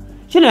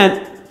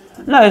 Chile?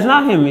 No, it's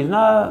not him. It's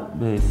not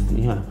this.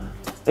 Yeah.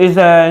 It's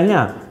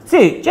yeah.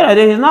 See,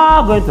 Chile, he's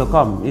not going to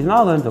come. He's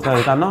not going to come.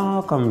 He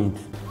cannot commit.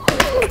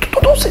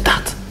 Don't say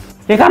that.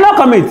 He cannot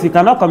commit. He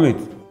cannot commit.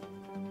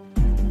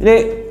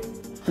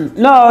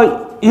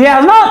 No, he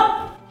has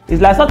not.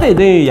 It's like something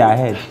doing in your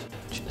head.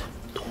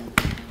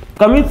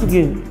 Commit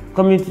again.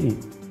 Committee.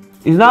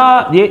 It's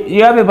not.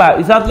 You have a.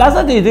 It's not like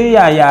something doing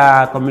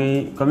your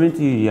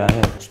community in your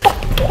head.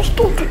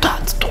 Don't do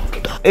that. Don't do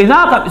that. It's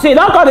not. See,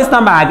 don't call this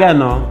number again,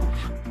 no.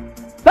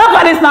 Don't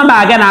call this number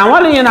again. I'm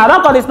warning you now.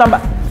 Don't call this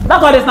number. Don't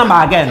call this number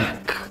again.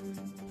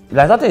 It's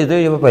like something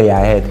doing in your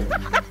head.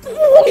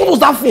 What was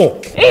that for?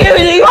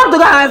 You want to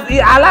go and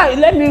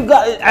let me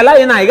go. Allow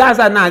you now. You guys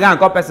are now. Go and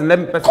call person. Let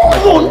me person. Come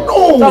on,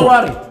 no. Don't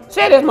worry.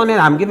 See this money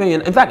I'm giving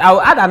you. In fact, I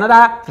will add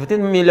another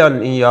 15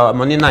 million in your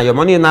money now. Your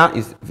money now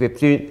is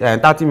 30 million.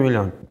 30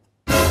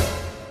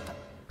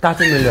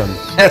 million.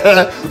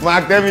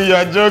 Mark, tell me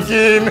you're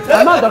joking.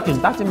 I'm not joking.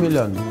 30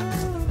 million.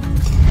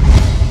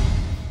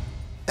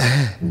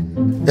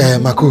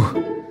 Marco.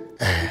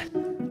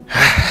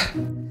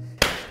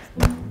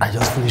 I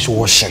just finished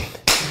washing.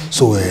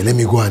 So let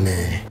me go and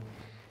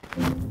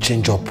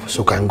change up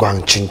so I can go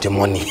and change the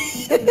money.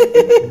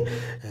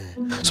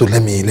 So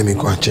let me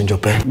go and change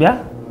up.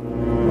 Yeah?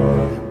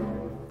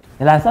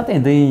 There's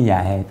something doing in your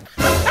head.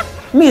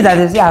 Me that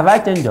is, have I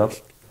changed up?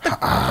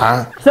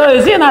 So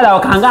you see now that I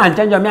can go and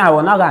change up, me I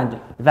will not go and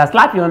change. If I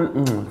slap you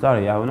on,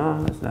 sorry, I will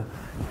not slap.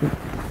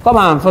 Come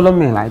on, follow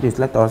me like this.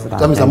 Let us.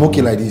 That means I'm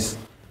okay like this.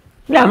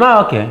 Yeah, I'm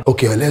okay.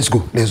 Okay, let's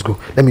go. Let's go.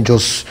 Let me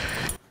just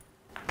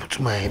put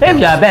my. If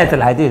you are better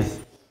like this.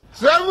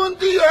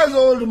 70 years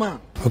old man.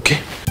 Okay.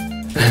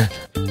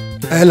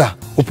 Ella,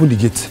 open the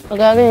gate.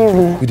 Okay, good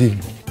evening. Good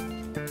evening.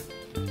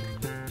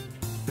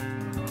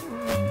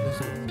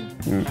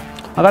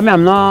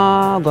 I'm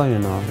not going, you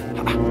know.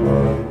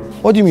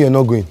 What do you mean you're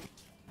not going?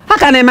 How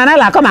can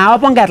Emanuella come and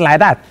open gate like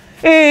that?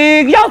 So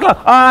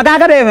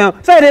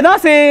they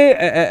don't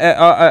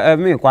say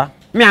me,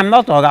 me, I'm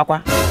not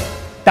Oga.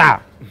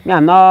 Me,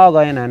 I'm not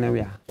going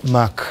anywhere.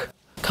 Mark,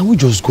 can we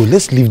just go?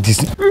 Let's leave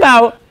this.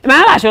 No,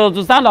 Emanuella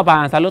should stand up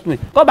and salute me.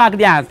 Go back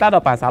there and stand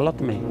up and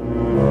salute me.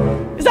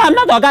 So I'm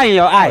not Oga in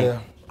your eye. Oh, yeah.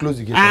 Close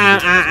the gate.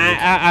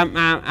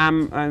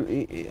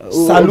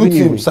 Salute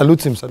him.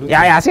 Salute him. Salute him.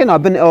 Yeah, I see no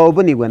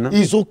Obunigwe.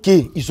 It's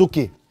okay. It's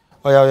okay.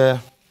 Oh, yeah.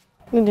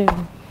 Good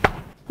evening.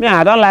 Me,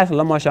 I don't like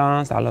slow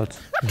motion salute.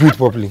 Do it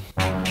properly.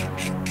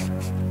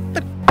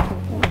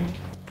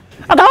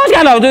 Okay, what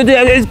kind of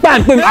it's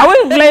bad. Are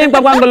we playing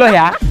Babangolo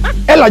here?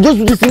 Ella, just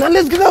do this thing and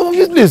let's get out of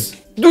this place.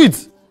 Do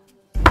it.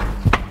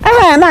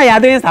 Now you're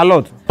doing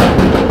salute.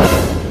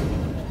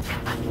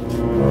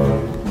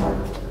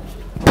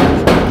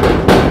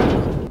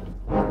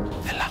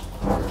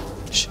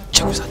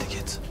 Check who's at the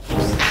gate.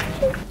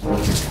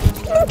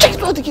 Check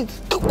who's at the gate.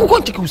 Go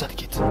and check who's at the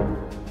gate.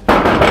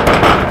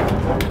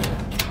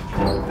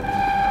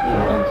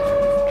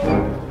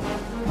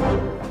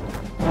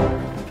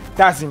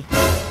 That's him.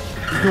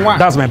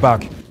 That's my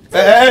bag.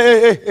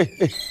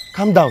 Hey.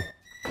 Calm down.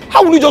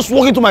 How will you just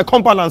walk into my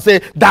compound and say,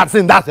 that's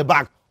a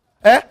bag?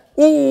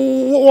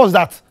 What was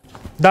that?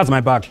 That's my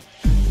bag.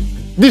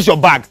 This is your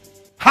bag.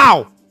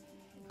 How?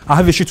 I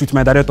have a shoot with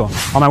my director.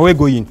 On my way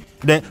going.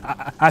 Then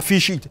I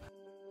fish it.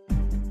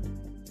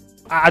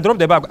 I drop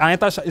the bag. I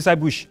enter inside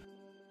bush.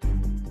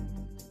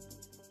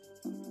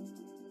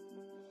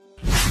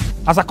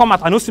 As I come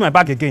out, I don't see my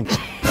bag again.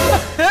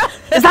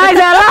 It's like a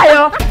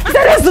liar.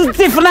 This is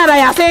thief now that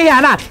you're saying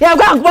here now. You're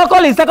going to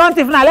call his second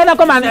thief now. Let them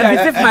come and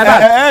thief my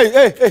bag.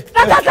 Hey.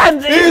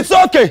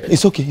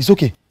 It's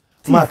okay.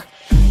 Mark.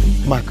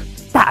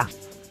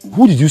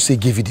 Who did you say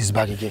gave you this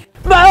bag again?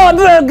 Bag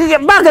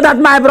that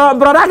my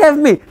brother gave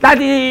me. That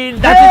is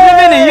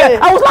living in here.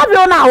 I will slap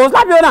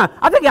you now.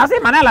 I think you're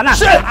saying Emanuella now.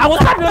 I will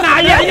slap you now.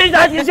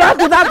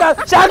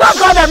 Shall not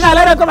call them now.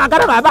 Let them come and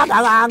carry my bag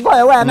and go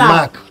away now.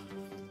 Mark,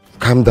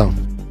 calm down.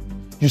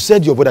 You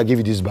said your brother gave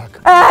you this bag.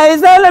 He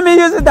said let me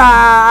use it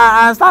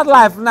and start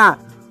life now.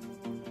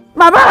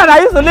 My brother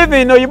that used to live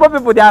in Oyibo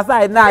people their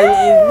side now.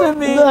 He's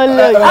living.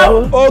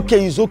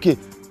 Okay, it's okay.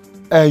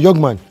 Young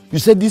man, you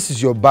said this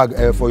is your bag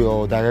for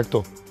your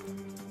director.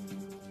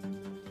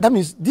 That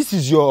means this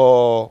is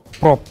your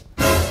prop.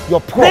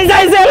 Your prop. This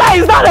guy is a lie.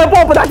 It's not a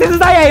pop. That is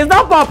inside here. It's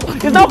not pop.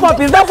 It's not pop.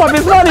 It's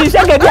not in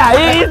shake it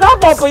here. It's not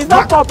pop. You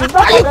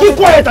keep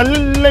quiet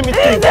and let me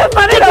think.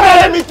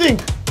 Let me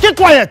think. Keep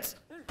quiet.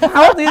 I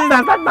want to use it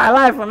and start my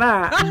life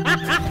now.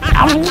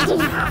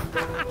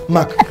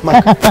 Mark,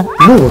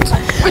 you know what?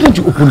 Why don't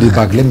you open the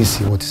bag? Let me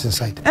see what is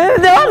inside. They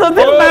want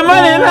to take my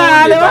money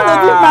now. They want to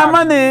take my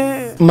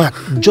money. Mark,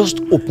 just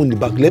open the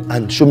bag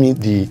and show me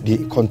the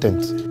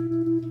content.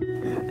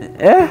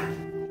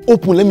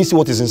 Open, let me see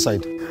what is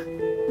inside.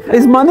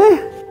 It's money?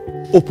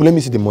 Open, let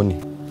me see the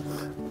money.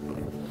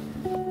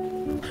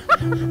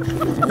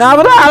 Now,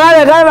 but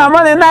I got my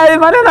money now. It's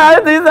money now.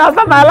 It's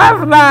after my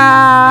life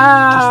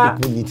now.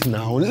 Just open it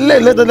now.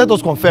 Let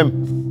us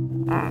confirm.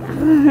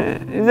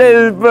 Is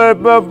it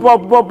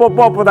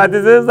pop that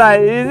is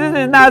inside? Is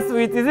this not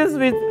sweet? Is this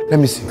sweet? Let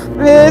me see.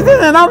 Is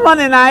this enough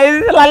money now?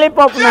 Is this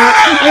lollipop now?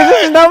 Is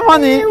this enough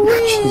money?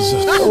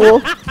 Jesus.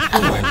 Oh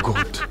my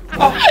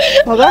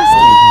God.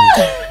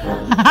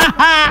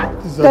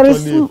 There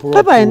is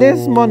pepper in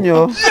this money.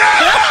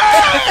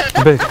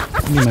 Beg,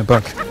 give me my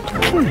bag.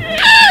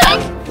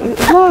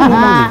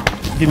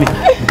 Give me,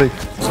 beg.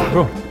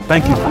 Bro,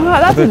 thank you.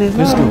 That thing is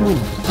let's go.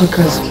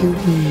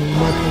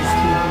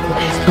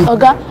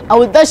 Oga, I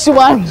will dash you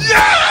one.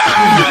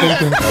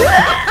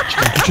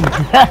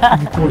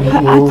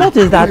 I thought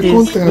that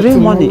is real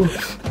money.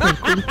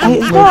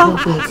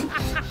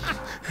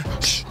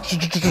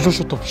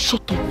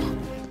 Shut up.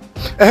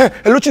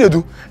 Hello,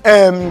 Chinedu.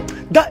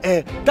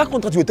 That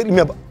contract you were telling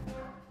me about.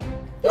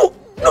 No.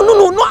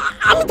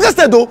 I'm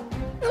interested though.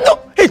 No.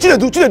 Hey,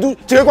 Chinedu.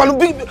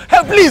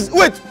 Hey, please,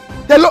 wait.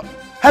 Hello.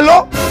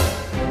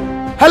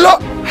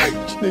 Hey,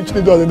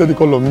 Chinedu has ended the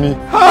call on me.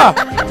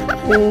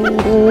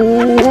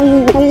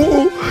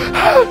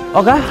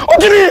 Okay.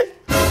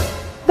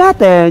 That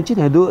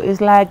Chinedu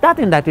is like that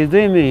thing that is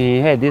doing me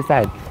in head this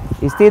side.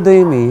 It's still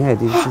doing me in head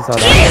this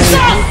other.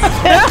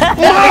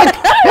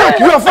 Mark,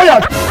 you are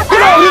fired.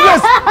 Get out of this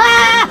place.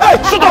 Hey,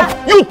 shut up.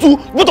 You two,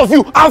 both of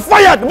you are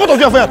fired. Both of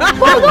you are fired.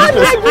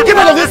 Get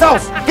out of this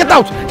house. Get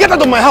out. Get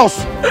out of my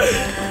house.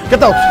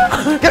 Get out.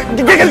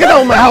 Get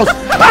out of my house.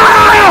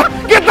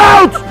 Get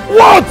out.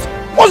 What?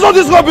 What's all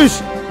this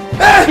rubbish?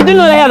 You didn't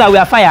know that we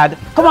are fired?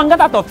 Come on, get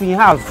out of your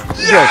house.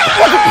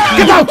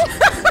 Get out.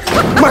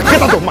 Mark,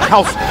 get out of my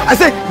house. I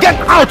say, get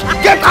out.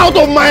 Get out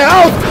of my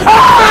house.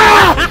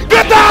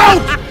 Get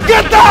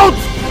out.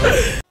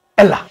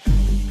 Ella,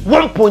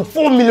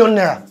 1.4 million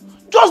naira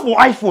just for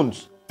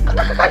iPhones.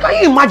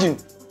 Can you imagine?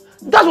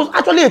 That was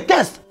actually a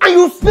test and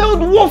you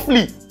failed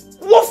woefully.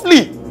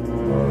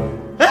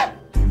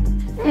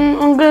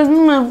 Uncle,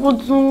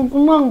 Uncle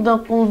Mark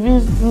that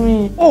convinced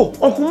me. Oh,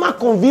 Uncle Mark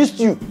convinced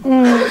you.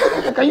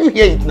 Can you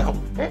hear it now?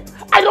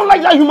 I don't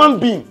like that human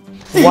being.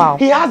 See, wow.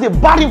 He has a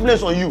bad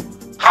influence on you.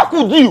 How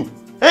could you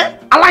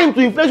allow him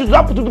to influence you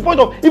to the point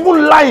of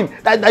even lying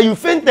that you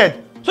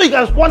fainted? So you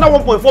can squander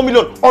 1.4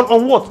 million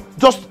on what?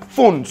 Just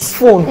phones.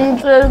 Phone.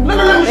 Let me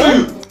show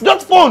you.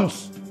 Just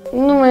phones.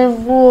 No, my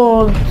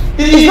fault.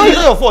 It's not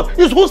your fault.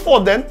 It's whose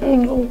fault then?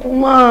 Uncle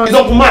Mark. It's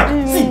Uncle Mark.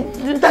 See,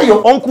 that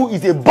your uncle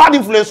is a bad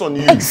influence on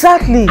you.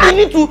 Exactly. You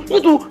need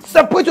to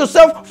separate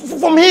yourself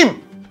from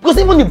him. Because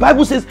even the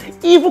Bible says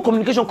evil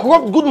communication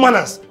corrupts good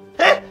manners.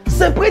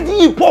 Separate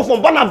the poor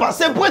from Barnabas.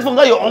 Separate from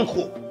that your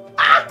uncle.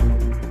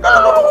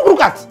 No,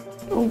 look at.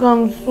 Uncle,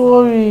 I'm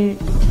sorry.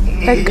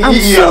 Like, I'm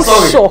shocked. I'm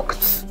so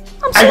shocked.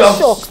 You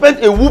have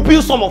spent a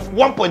whooping sum of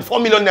 1.4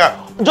 million naira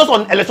just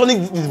on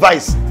electronic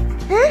device.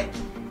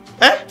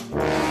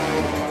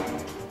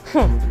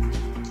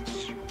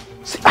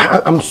 See,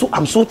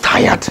 I'm so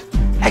tired.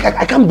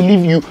 I can't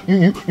believe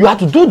you had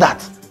to do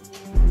that.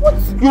 What?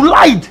 You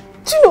lied.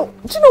 Do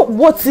you know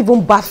what's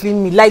even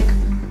baffling me? Like,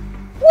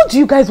 what do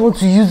you guys want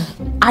to use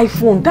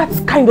iPhone?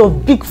 That's kind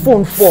of big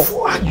phone for.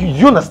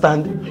 You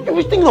understand? You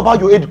were thinking about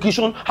your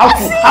education,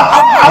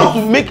 how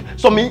to make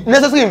some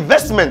necessary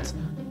investment.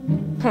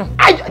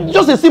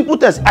 Just a simple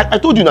test. I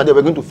told you that they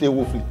were going to fail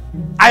woefully.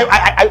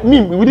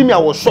 Within me, I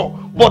was sure.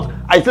 But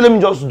I tell them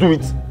just do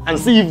it and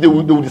see if they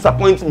will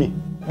disappoint me.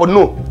 But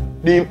no,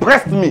 they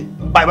impressed me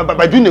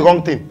by doing the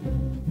wrong thing.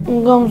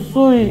 I'm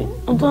sorry. I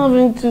don't have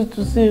anything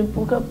to say.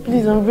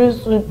 Please, I'm very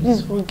sorry.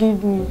 Please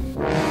forgive me.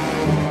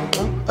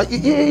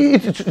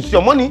 It's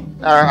your money.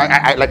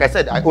 Like I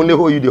said, I only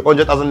owe you the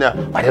 100,000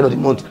 naira. By the end of the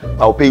month,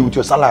 I'll pay you with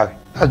your salary.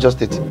 That's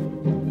just it.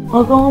 I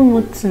got one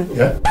more thing.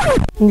 Yeah?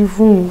 In the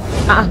phone.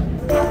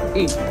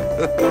 You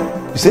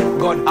say?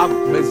 God have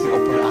mercy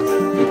upon us.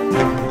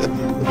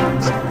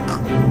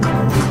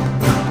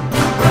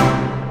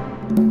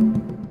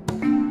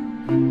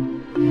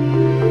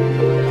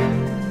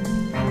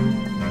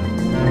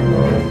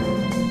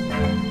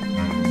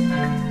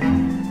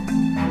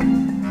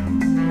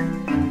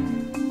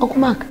 Uncle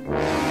Mark,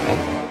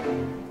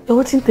 you're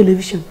watching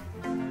television.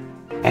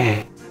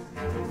 I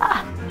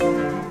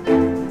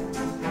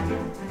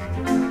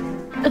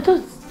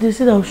thought they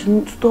said I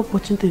should stop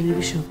watching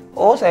television.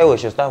 Who said we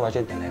should start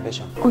watching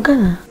television?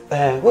 Oga.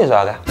 Who is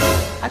Oga?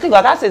 I think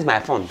Oga says my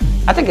phone.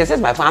 I think he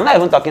says my phone. I'm not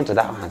even talking to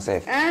that one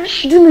himself.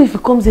 Do you know if he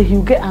comes here,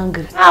 he'll get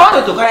angry? I want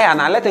you to come here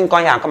now. Let him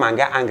come here and come and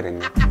get angry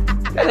now.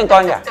 Let him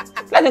come here.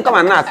 Let him come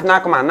and now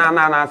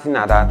see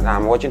now that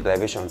I'm watching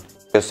television.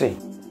 You see?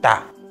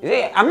 You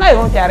see, I'm not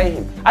even fearing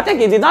him. I think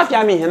he did not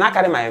fear me. He not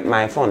carry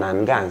my phone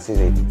and go and seize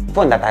it.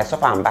 Phone that I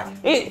suffer and buy.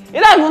 He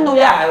don't even know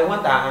where I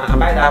want to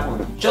buy that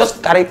phone.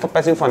 Just carry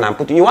person phone and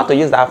put it. You want to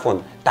use that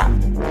phone? Tap.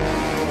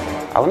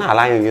 I will not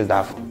allow you to use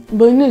that phone.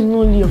 But you know it's not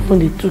only your phone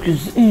they took.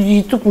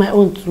 He took my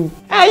own too.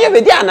 Hey, you be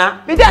there now.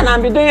 Be there now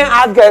and be doing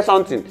hard girl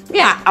something.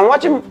 Yeah, I'm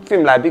watching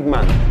film like Big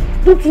Man.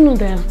 Don't you know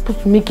that I'm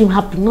supposed to make him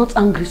happy, not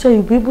angry, so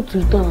you'll be able to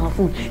return our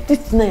phone? This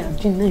thing I have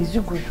done now is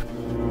you good.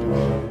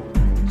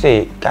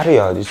 Say, carry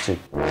all this thing.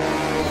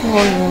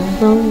 Oh,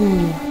 no.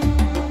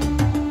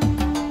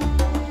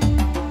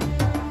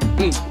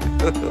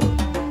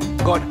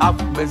 God have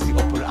mercy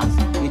upon us.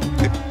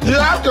 You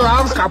have to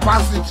have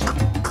capacity.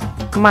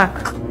 Mark.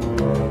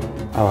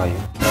 How are you?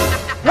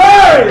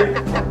 Hey!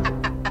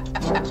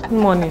 Good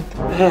morning.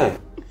 Hey,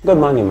 good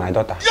morning, my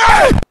daughter.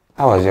 Yeah!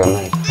 How was your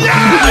night?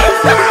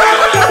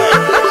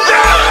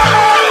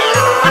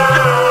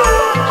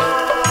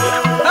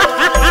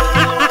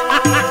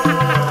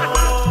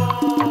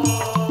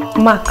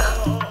 Mark,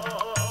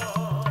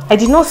 I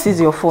did not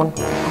seize your phone.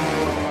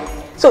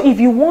 So if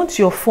you want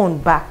your phone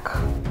back,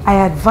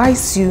 I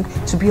advise you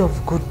to be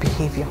of good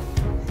behavior.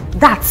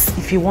 That's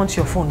if you want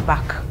your phone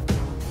back.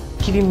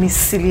 Giving me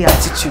silly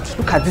attitude.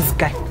 Look at this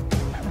guy.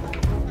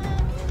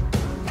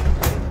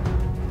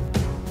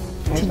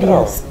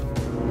 Yes.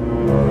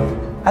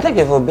 I think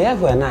if we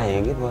behave well now,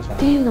 you give us a...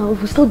 Then now,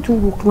 if we start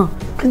doing work now,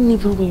 clean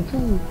everywhere.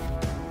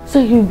 So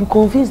you'll be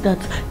convinced that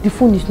the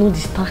phone is not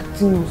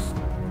distracting us.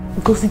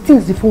 Because he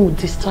thinks the phone will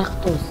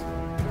distract us.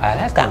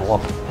 Let's go and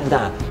walk. Let's go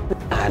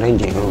and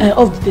arrange a room.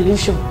 Off the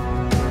television.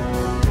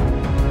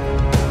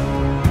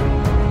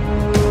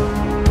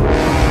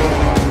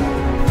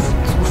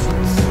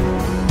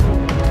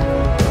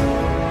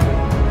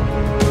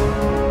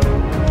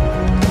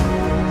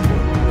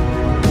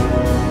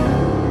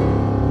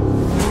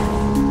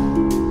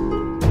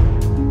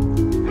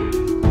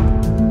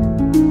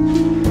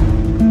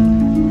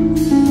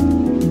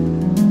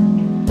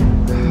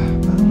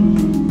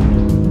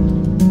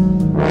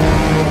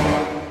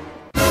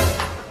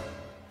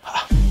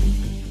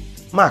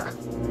 Mark.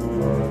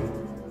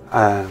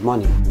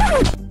 Morning.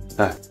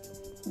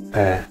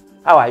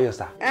 How are you,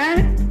 sir?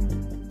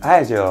 How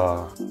is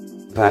your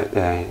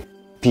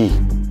pee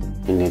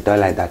in the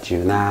toilet that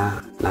you now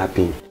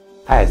pee?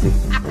 How is it?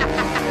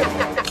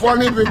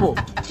 Funny people.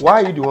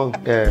 Why are you the one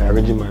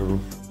arranging my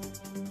room?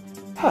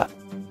 Huh.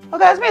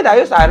 Okay, it's me that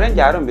used to arrange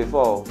your room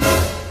before.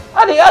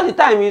 All the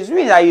time, it's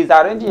me that is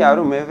arranging your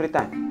room every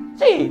time.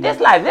 See, this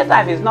life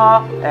is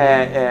not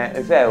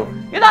fair.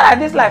 You know that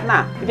this life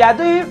now, if you are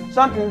doing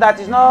something that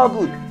is not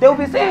good, they will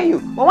be seeing you.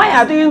 But when you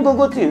are doing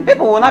good thing,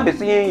 people will not be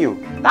seeing you.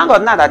 Thank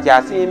God now that you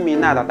are seeing me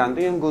now that I'm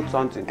doing good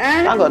something.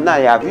 Thank God now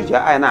you have used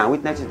your eye now and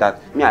witnesses that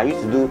me I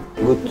used to do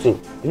good thing.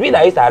 It's me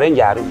that used to arrange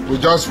your room. We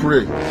just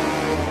pray.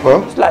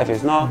 Well, this life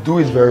is not... Do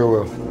it very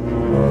well.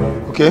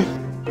 Okay?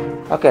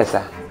 Okay,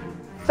 sir.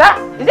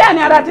 Sir, is there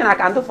any other thing I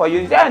can do for you?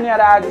 Is there any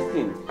other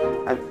thing?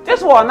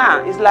 This one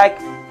now is like...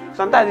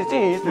 Sometimes the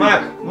thing is...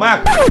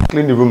 Mark!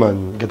 Clean the room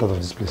and get out of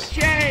this place.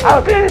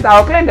 I'll clean it.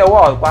 I'll clean the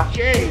wall.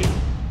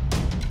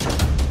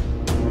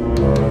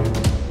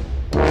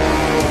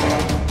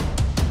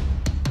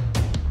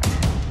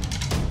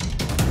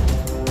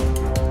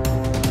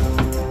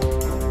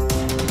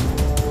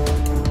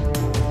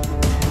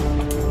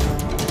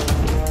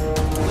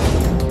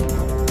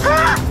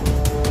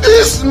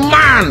 This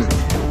man!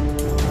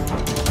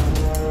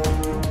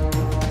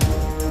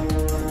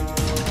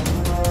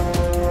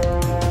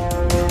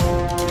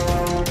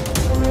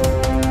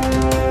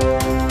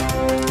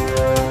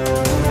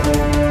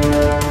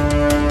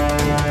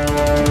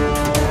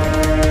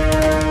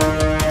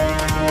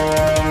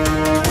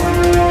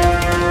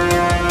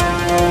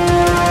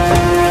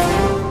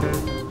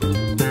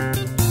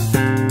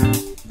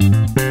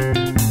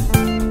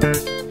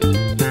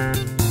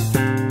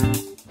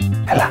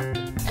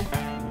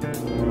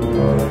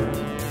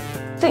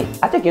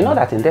 You know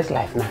that in this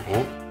life now,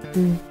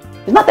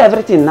 it's not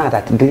everything now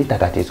that glitter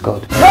that is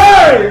good.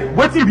 Hey!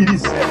 What be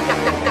this?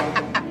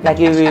 Like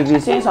if you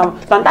see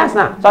sometimes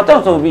now,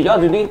 sometimes will be just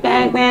doing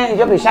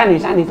just be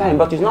shiny,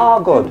 but it's not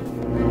good.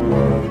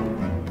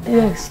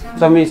 Yes.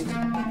 So Miss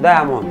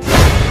Diamond.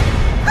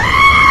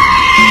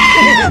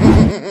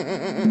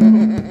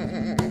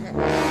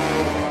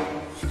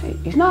 See,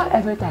 it's not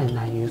every time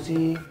that you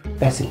see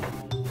person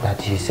that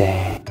is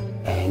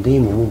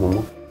doing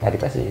mumu, that the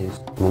person is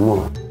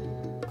mumu.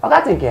 I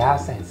think he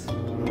has sense.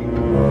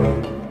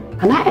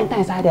 And I enter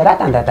inside there, that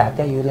time that I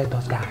tell you, let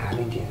us go and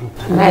arrange a room.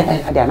 And I enter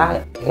inside there,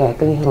 now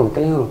clean room.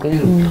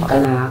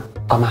 And I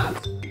come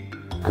out.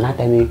 And I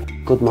tell me,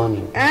 good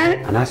morning.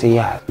 And I say,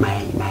 yeah,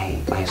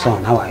 my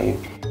son, how are you?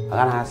 And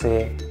I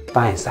say,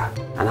 fine, sir.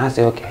 And I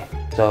say, okay.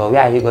 So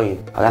where are you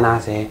going? And I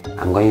say,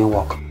 I'm going to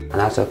work.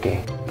 And I say,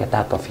 okay, get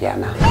out of here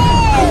now.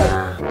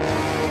 And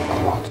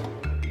come out.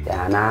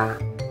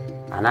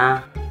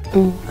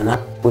 And I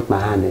put my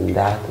hand in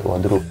that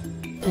wardrobe.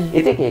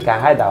 You think you can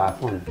hide our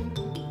phone?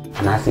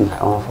 And I see my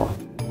own phone.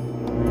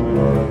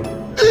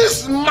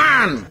 This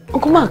man!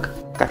 Uncle Mark,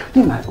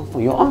 see my own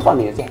phone. Your own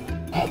phone is there.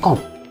 Hey, come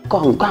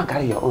and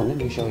carry your own. Let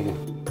me show you.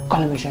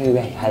 Come, let me show you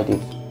where you hide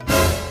it.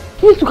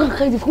 You need to go and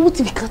carry the phone. What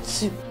if he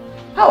catch you?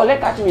 How will they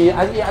catch me?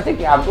 I think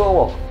you have to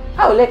work.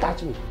 How will they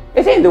catch me?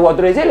 Is he in the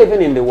wardrobe? Is he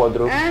living in the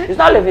wardrobe? He's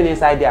not living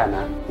inside there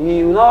now.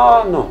 You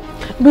know, no.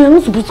 But you're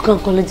not supposed to come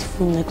and collect the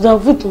phone. Because I'll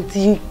wait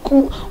until you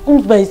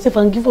come by yourself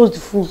and give us the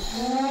phone.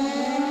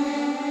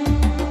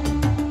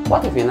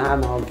 What if you now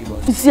not give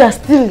us? You see,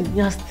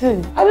 you're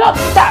stealing. I'm not.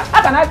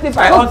 How can I steal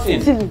my own thing?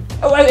 Stealing.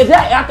 Will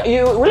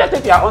you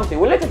take your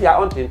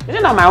own thing? Is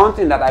it not my own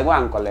thing that I go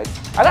and collect?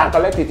 I go and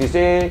collect it. You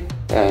say,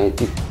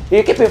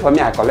 you keep it for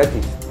me, I collect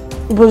it.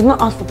 But he's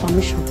not asked for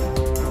permission.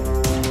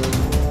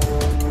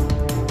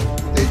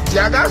 The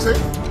Tiagase?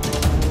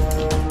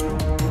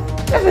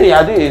 Everything you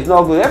are doing is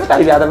not good. Every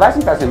time you are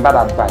advising person bad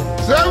advice.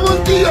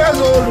 70 years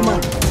old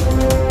man.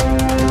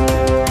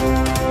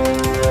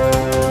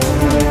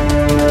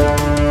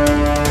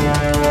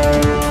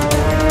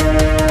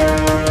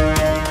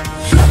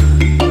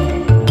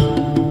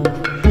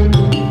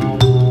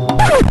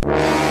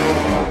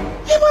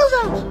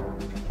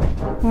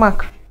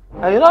 Mark.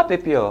 Are you not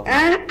PPO?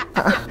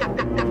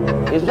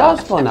 It's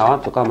just fun. I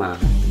want to come and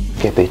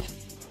keep it.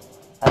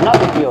 I'm not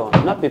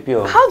PPO. Not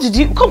PPO. How did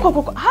you come?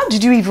 How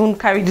did you even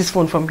carry this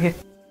phone from here?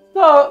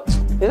 No,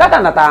 is that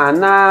I'm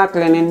not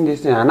cleaning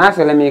this thing? I'm not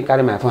let me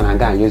carry my phone and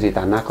go and use it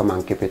and not come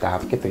and keep it. I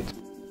have to keep it.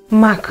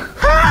 Mark.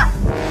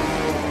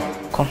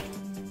 Come.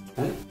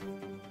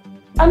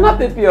 I'm not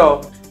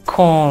PPO.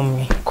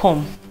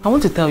 Come. I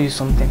want to tell you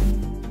something.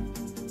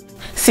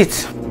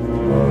 Sit.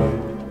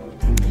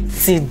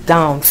 Sit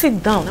down.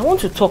 I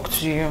want to talk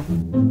to you.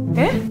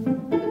 Eh?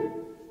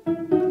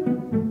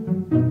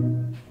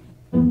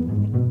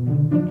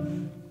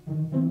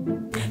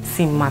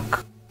 See,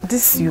 Mark,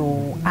 this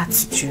your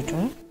attitude,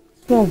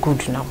 it's not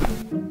good now.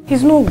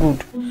 It's not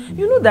good.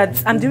 You know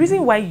that I'm the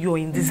reason why you're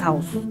in this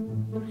house.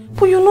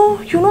 But you're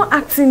not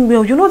acting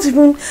well. You're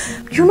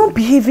not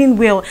behaving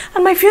well.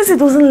 And my fiancé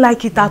doesn't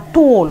like it at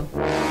all.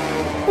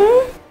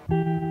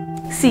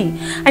 See,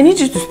 I need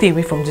you to stay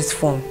away from this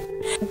phone.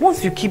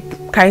 Once you keep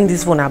carrying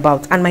this phone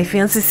about and my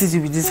fiancé sees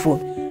you with this phone,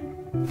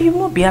 he will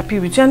not be happy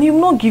with you and he will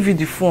not give you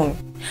the phone.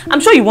 I'm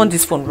sure you want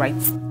this phone, right?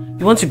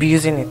 You want to be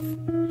using it.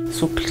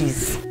 So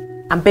please,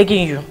 I'm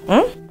begging you.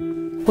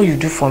 What you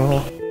do for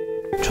me?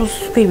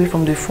 Just stay away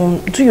from the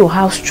phone. Do your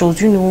house chores,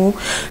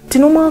 the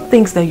normal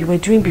things that you were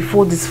doing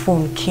before this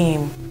phone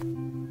came.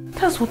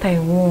 That's what I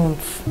want.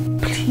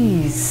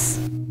 Please.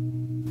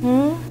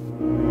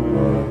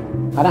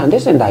 Madam,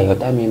 this thing that you're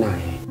telling me now,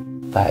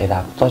 that it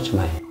have touched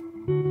my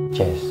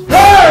chest.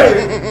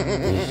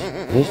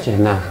 Hey! This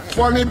thing now.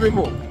 Funny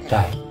people.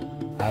 Try.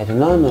 I do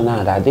not know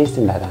now that this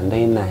thing that I'm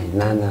doing now is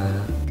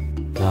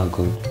not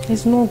good.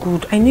 It's not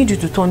good. I need you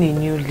to turn a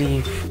new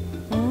leaf.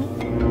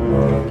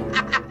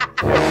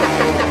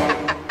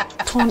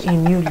 Turn a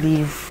new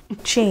leaf.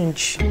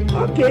 Change.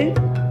 Okay.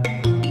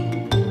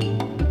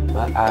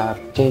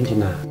 I've changed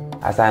now.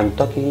 As I'm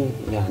talking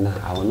here now,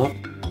 I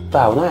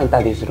will not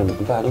enter this room.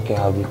 If I don't care,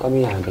 I'll be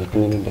coming here and be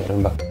cleaning the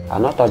room, but I'll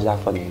not touch that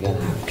phone again.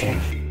 Okay.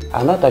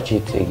 I'll not touch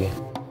it again.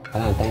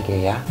 Thank you,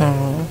 yeah?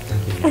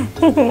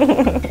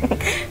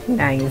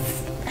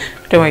 Nice.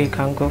 Don't worry, you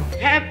can go.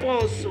 Help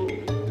also.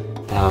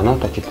 I'll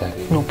not touch it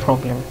again. No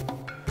problem.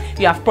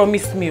 You have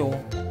promised me.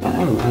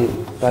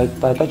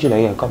 If I touch it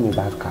again, call me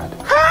bad card.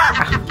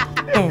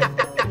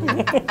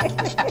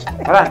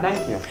 Alright,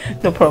 thank you.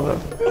 No problem.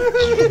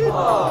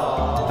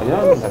 I don't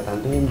know that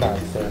I'm doing bad,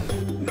 sir.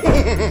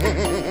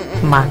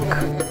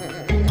 Mark.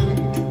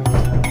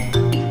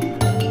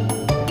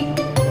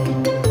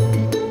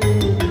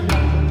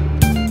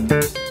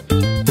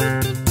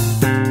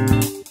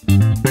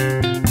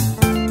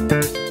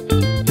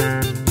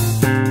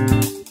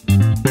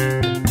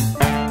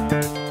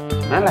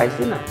 Like,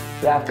 see now,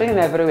 we are clean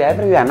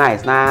everywhere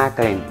nice, now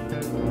clean.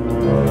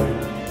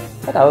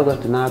 What are we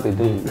going to now be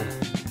doing now?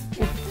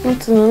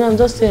 No, I'm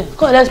just here.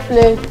 Come on, let's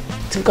play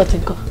Tinker.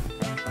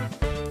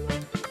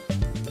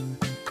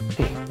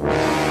 Hey,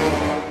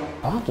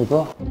 I want to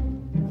go.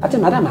 I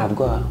think Madam have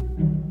go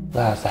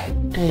outside.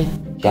 Hey.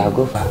 Shall I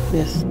go far?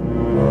 Yes.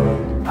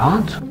 I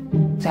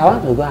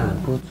want to go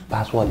and put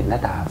password in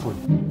that our phone.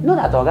 You know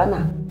that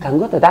Organa can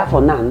go to that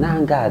phone now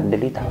and go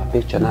delete our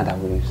picture now that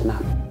we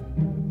snap.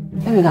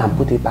 Let me go and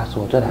put a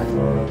password so that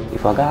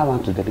if a guy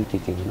wants to delete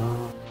it, he will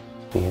not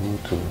be able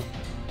to.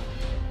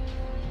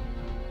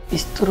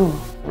 It's true.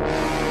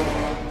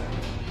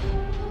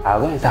 I'll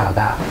go inside our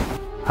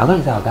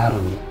guy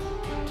room.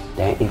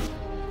 Then if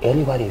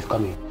anybody is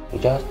coming, you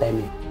just tell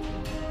me.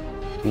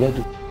 You just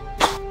do.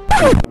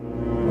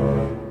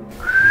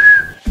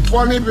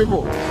 Funny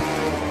people.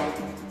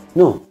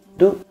 No,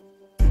 do.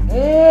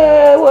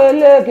 Hey,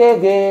 well,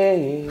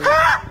 okay.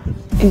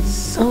 It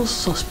sounds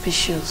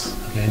suspicious.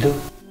 Okay, do.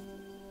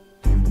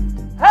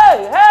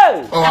 Hey!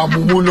 Oh,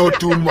 Amumu not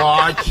too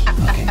much.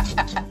 Okay.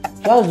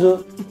 Just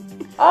do.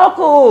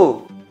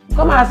 Uncle,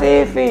 come and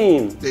see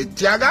him. The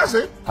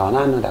Tiagase? I will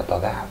not know that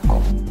Oga have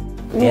come.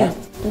 Yeah?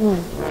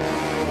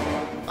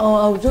 Oh,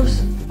 I'll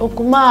just...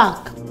 Uncle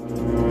Mark.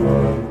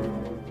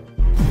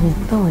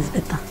 That was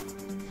better.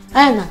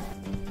 Anna.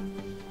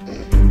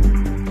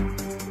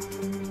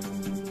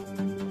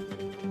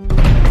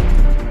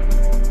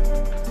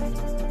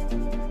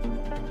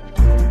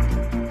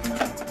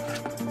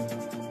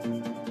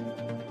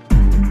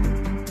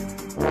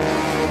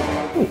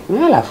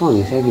 My phone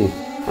is heavy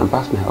and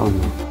pass my own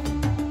now.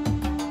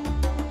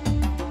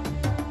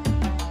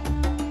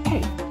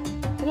 Hey,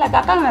 it's like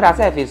a camera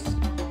self is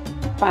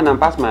fine and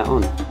pass my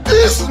own.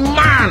 This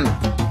man!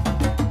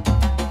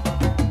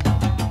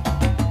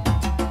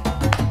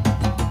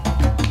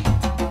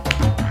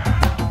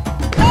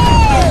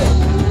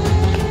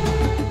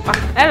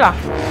 Ella.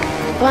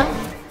 What?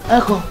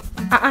 Echo.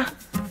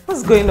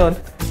 What's going on?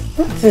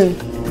 Nothing.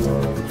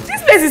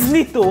 This place is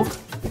neat though.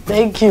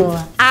 Thank you.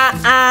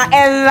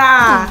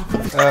 Ella.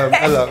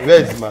 Ella,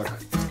 where is Mark?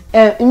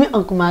 You mean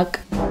Uncle Mark?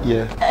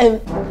 Yeah.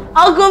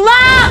 Uncle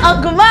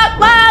Mark.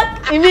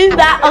 You mean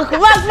that Uncle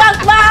Mark.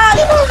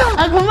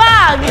 Uncle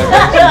Mark.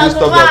 Can you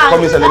stop that?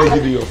 Come inside, let me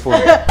give you your phone.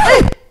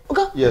 Hey,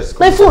 okay. Yes.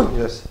 My phone.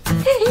 Yes.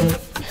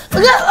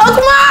 Okay,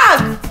 Uncle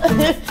Mark.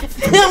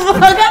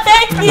 Okay,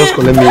 thank you. Just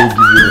let me give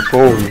you your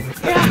phone.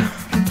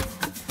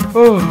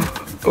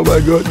 Oh my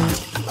God.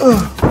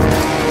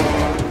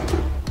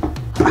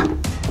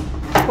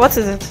 What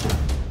is it?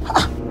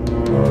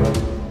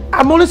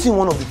 I'm only seeing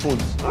one of the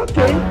phones.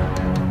 Okay.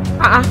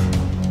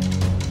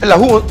 Ella,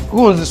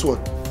 who owns this one?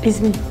 It's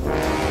me.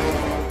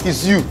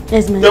 It's you.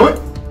 Yes, me. Yeah,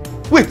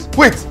 wait.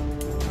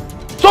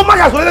 So Mark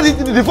has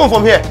collected the phone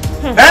from here.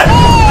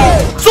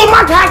 Eh? So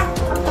Mark has.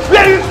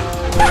 Where is?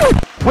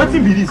 What be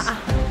this?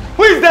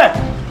 Who is there?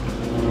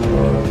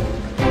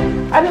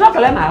 I did not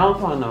collect my own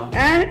phone, no.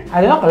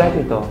 I did not collect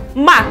it, though.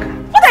 Mark,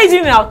 what are you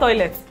doing in our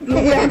toilet?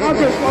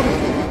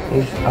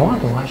 I want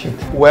to wash it.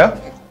 Well,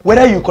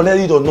 whether you collect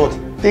it or not,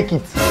 take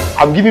it.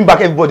 I'm giving back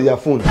everybody their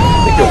phone.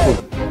 Take your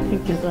phone.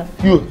 Thank you, sir.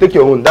 You, take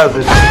your own. That's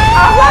it. I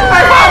want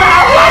my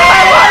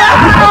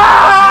phone!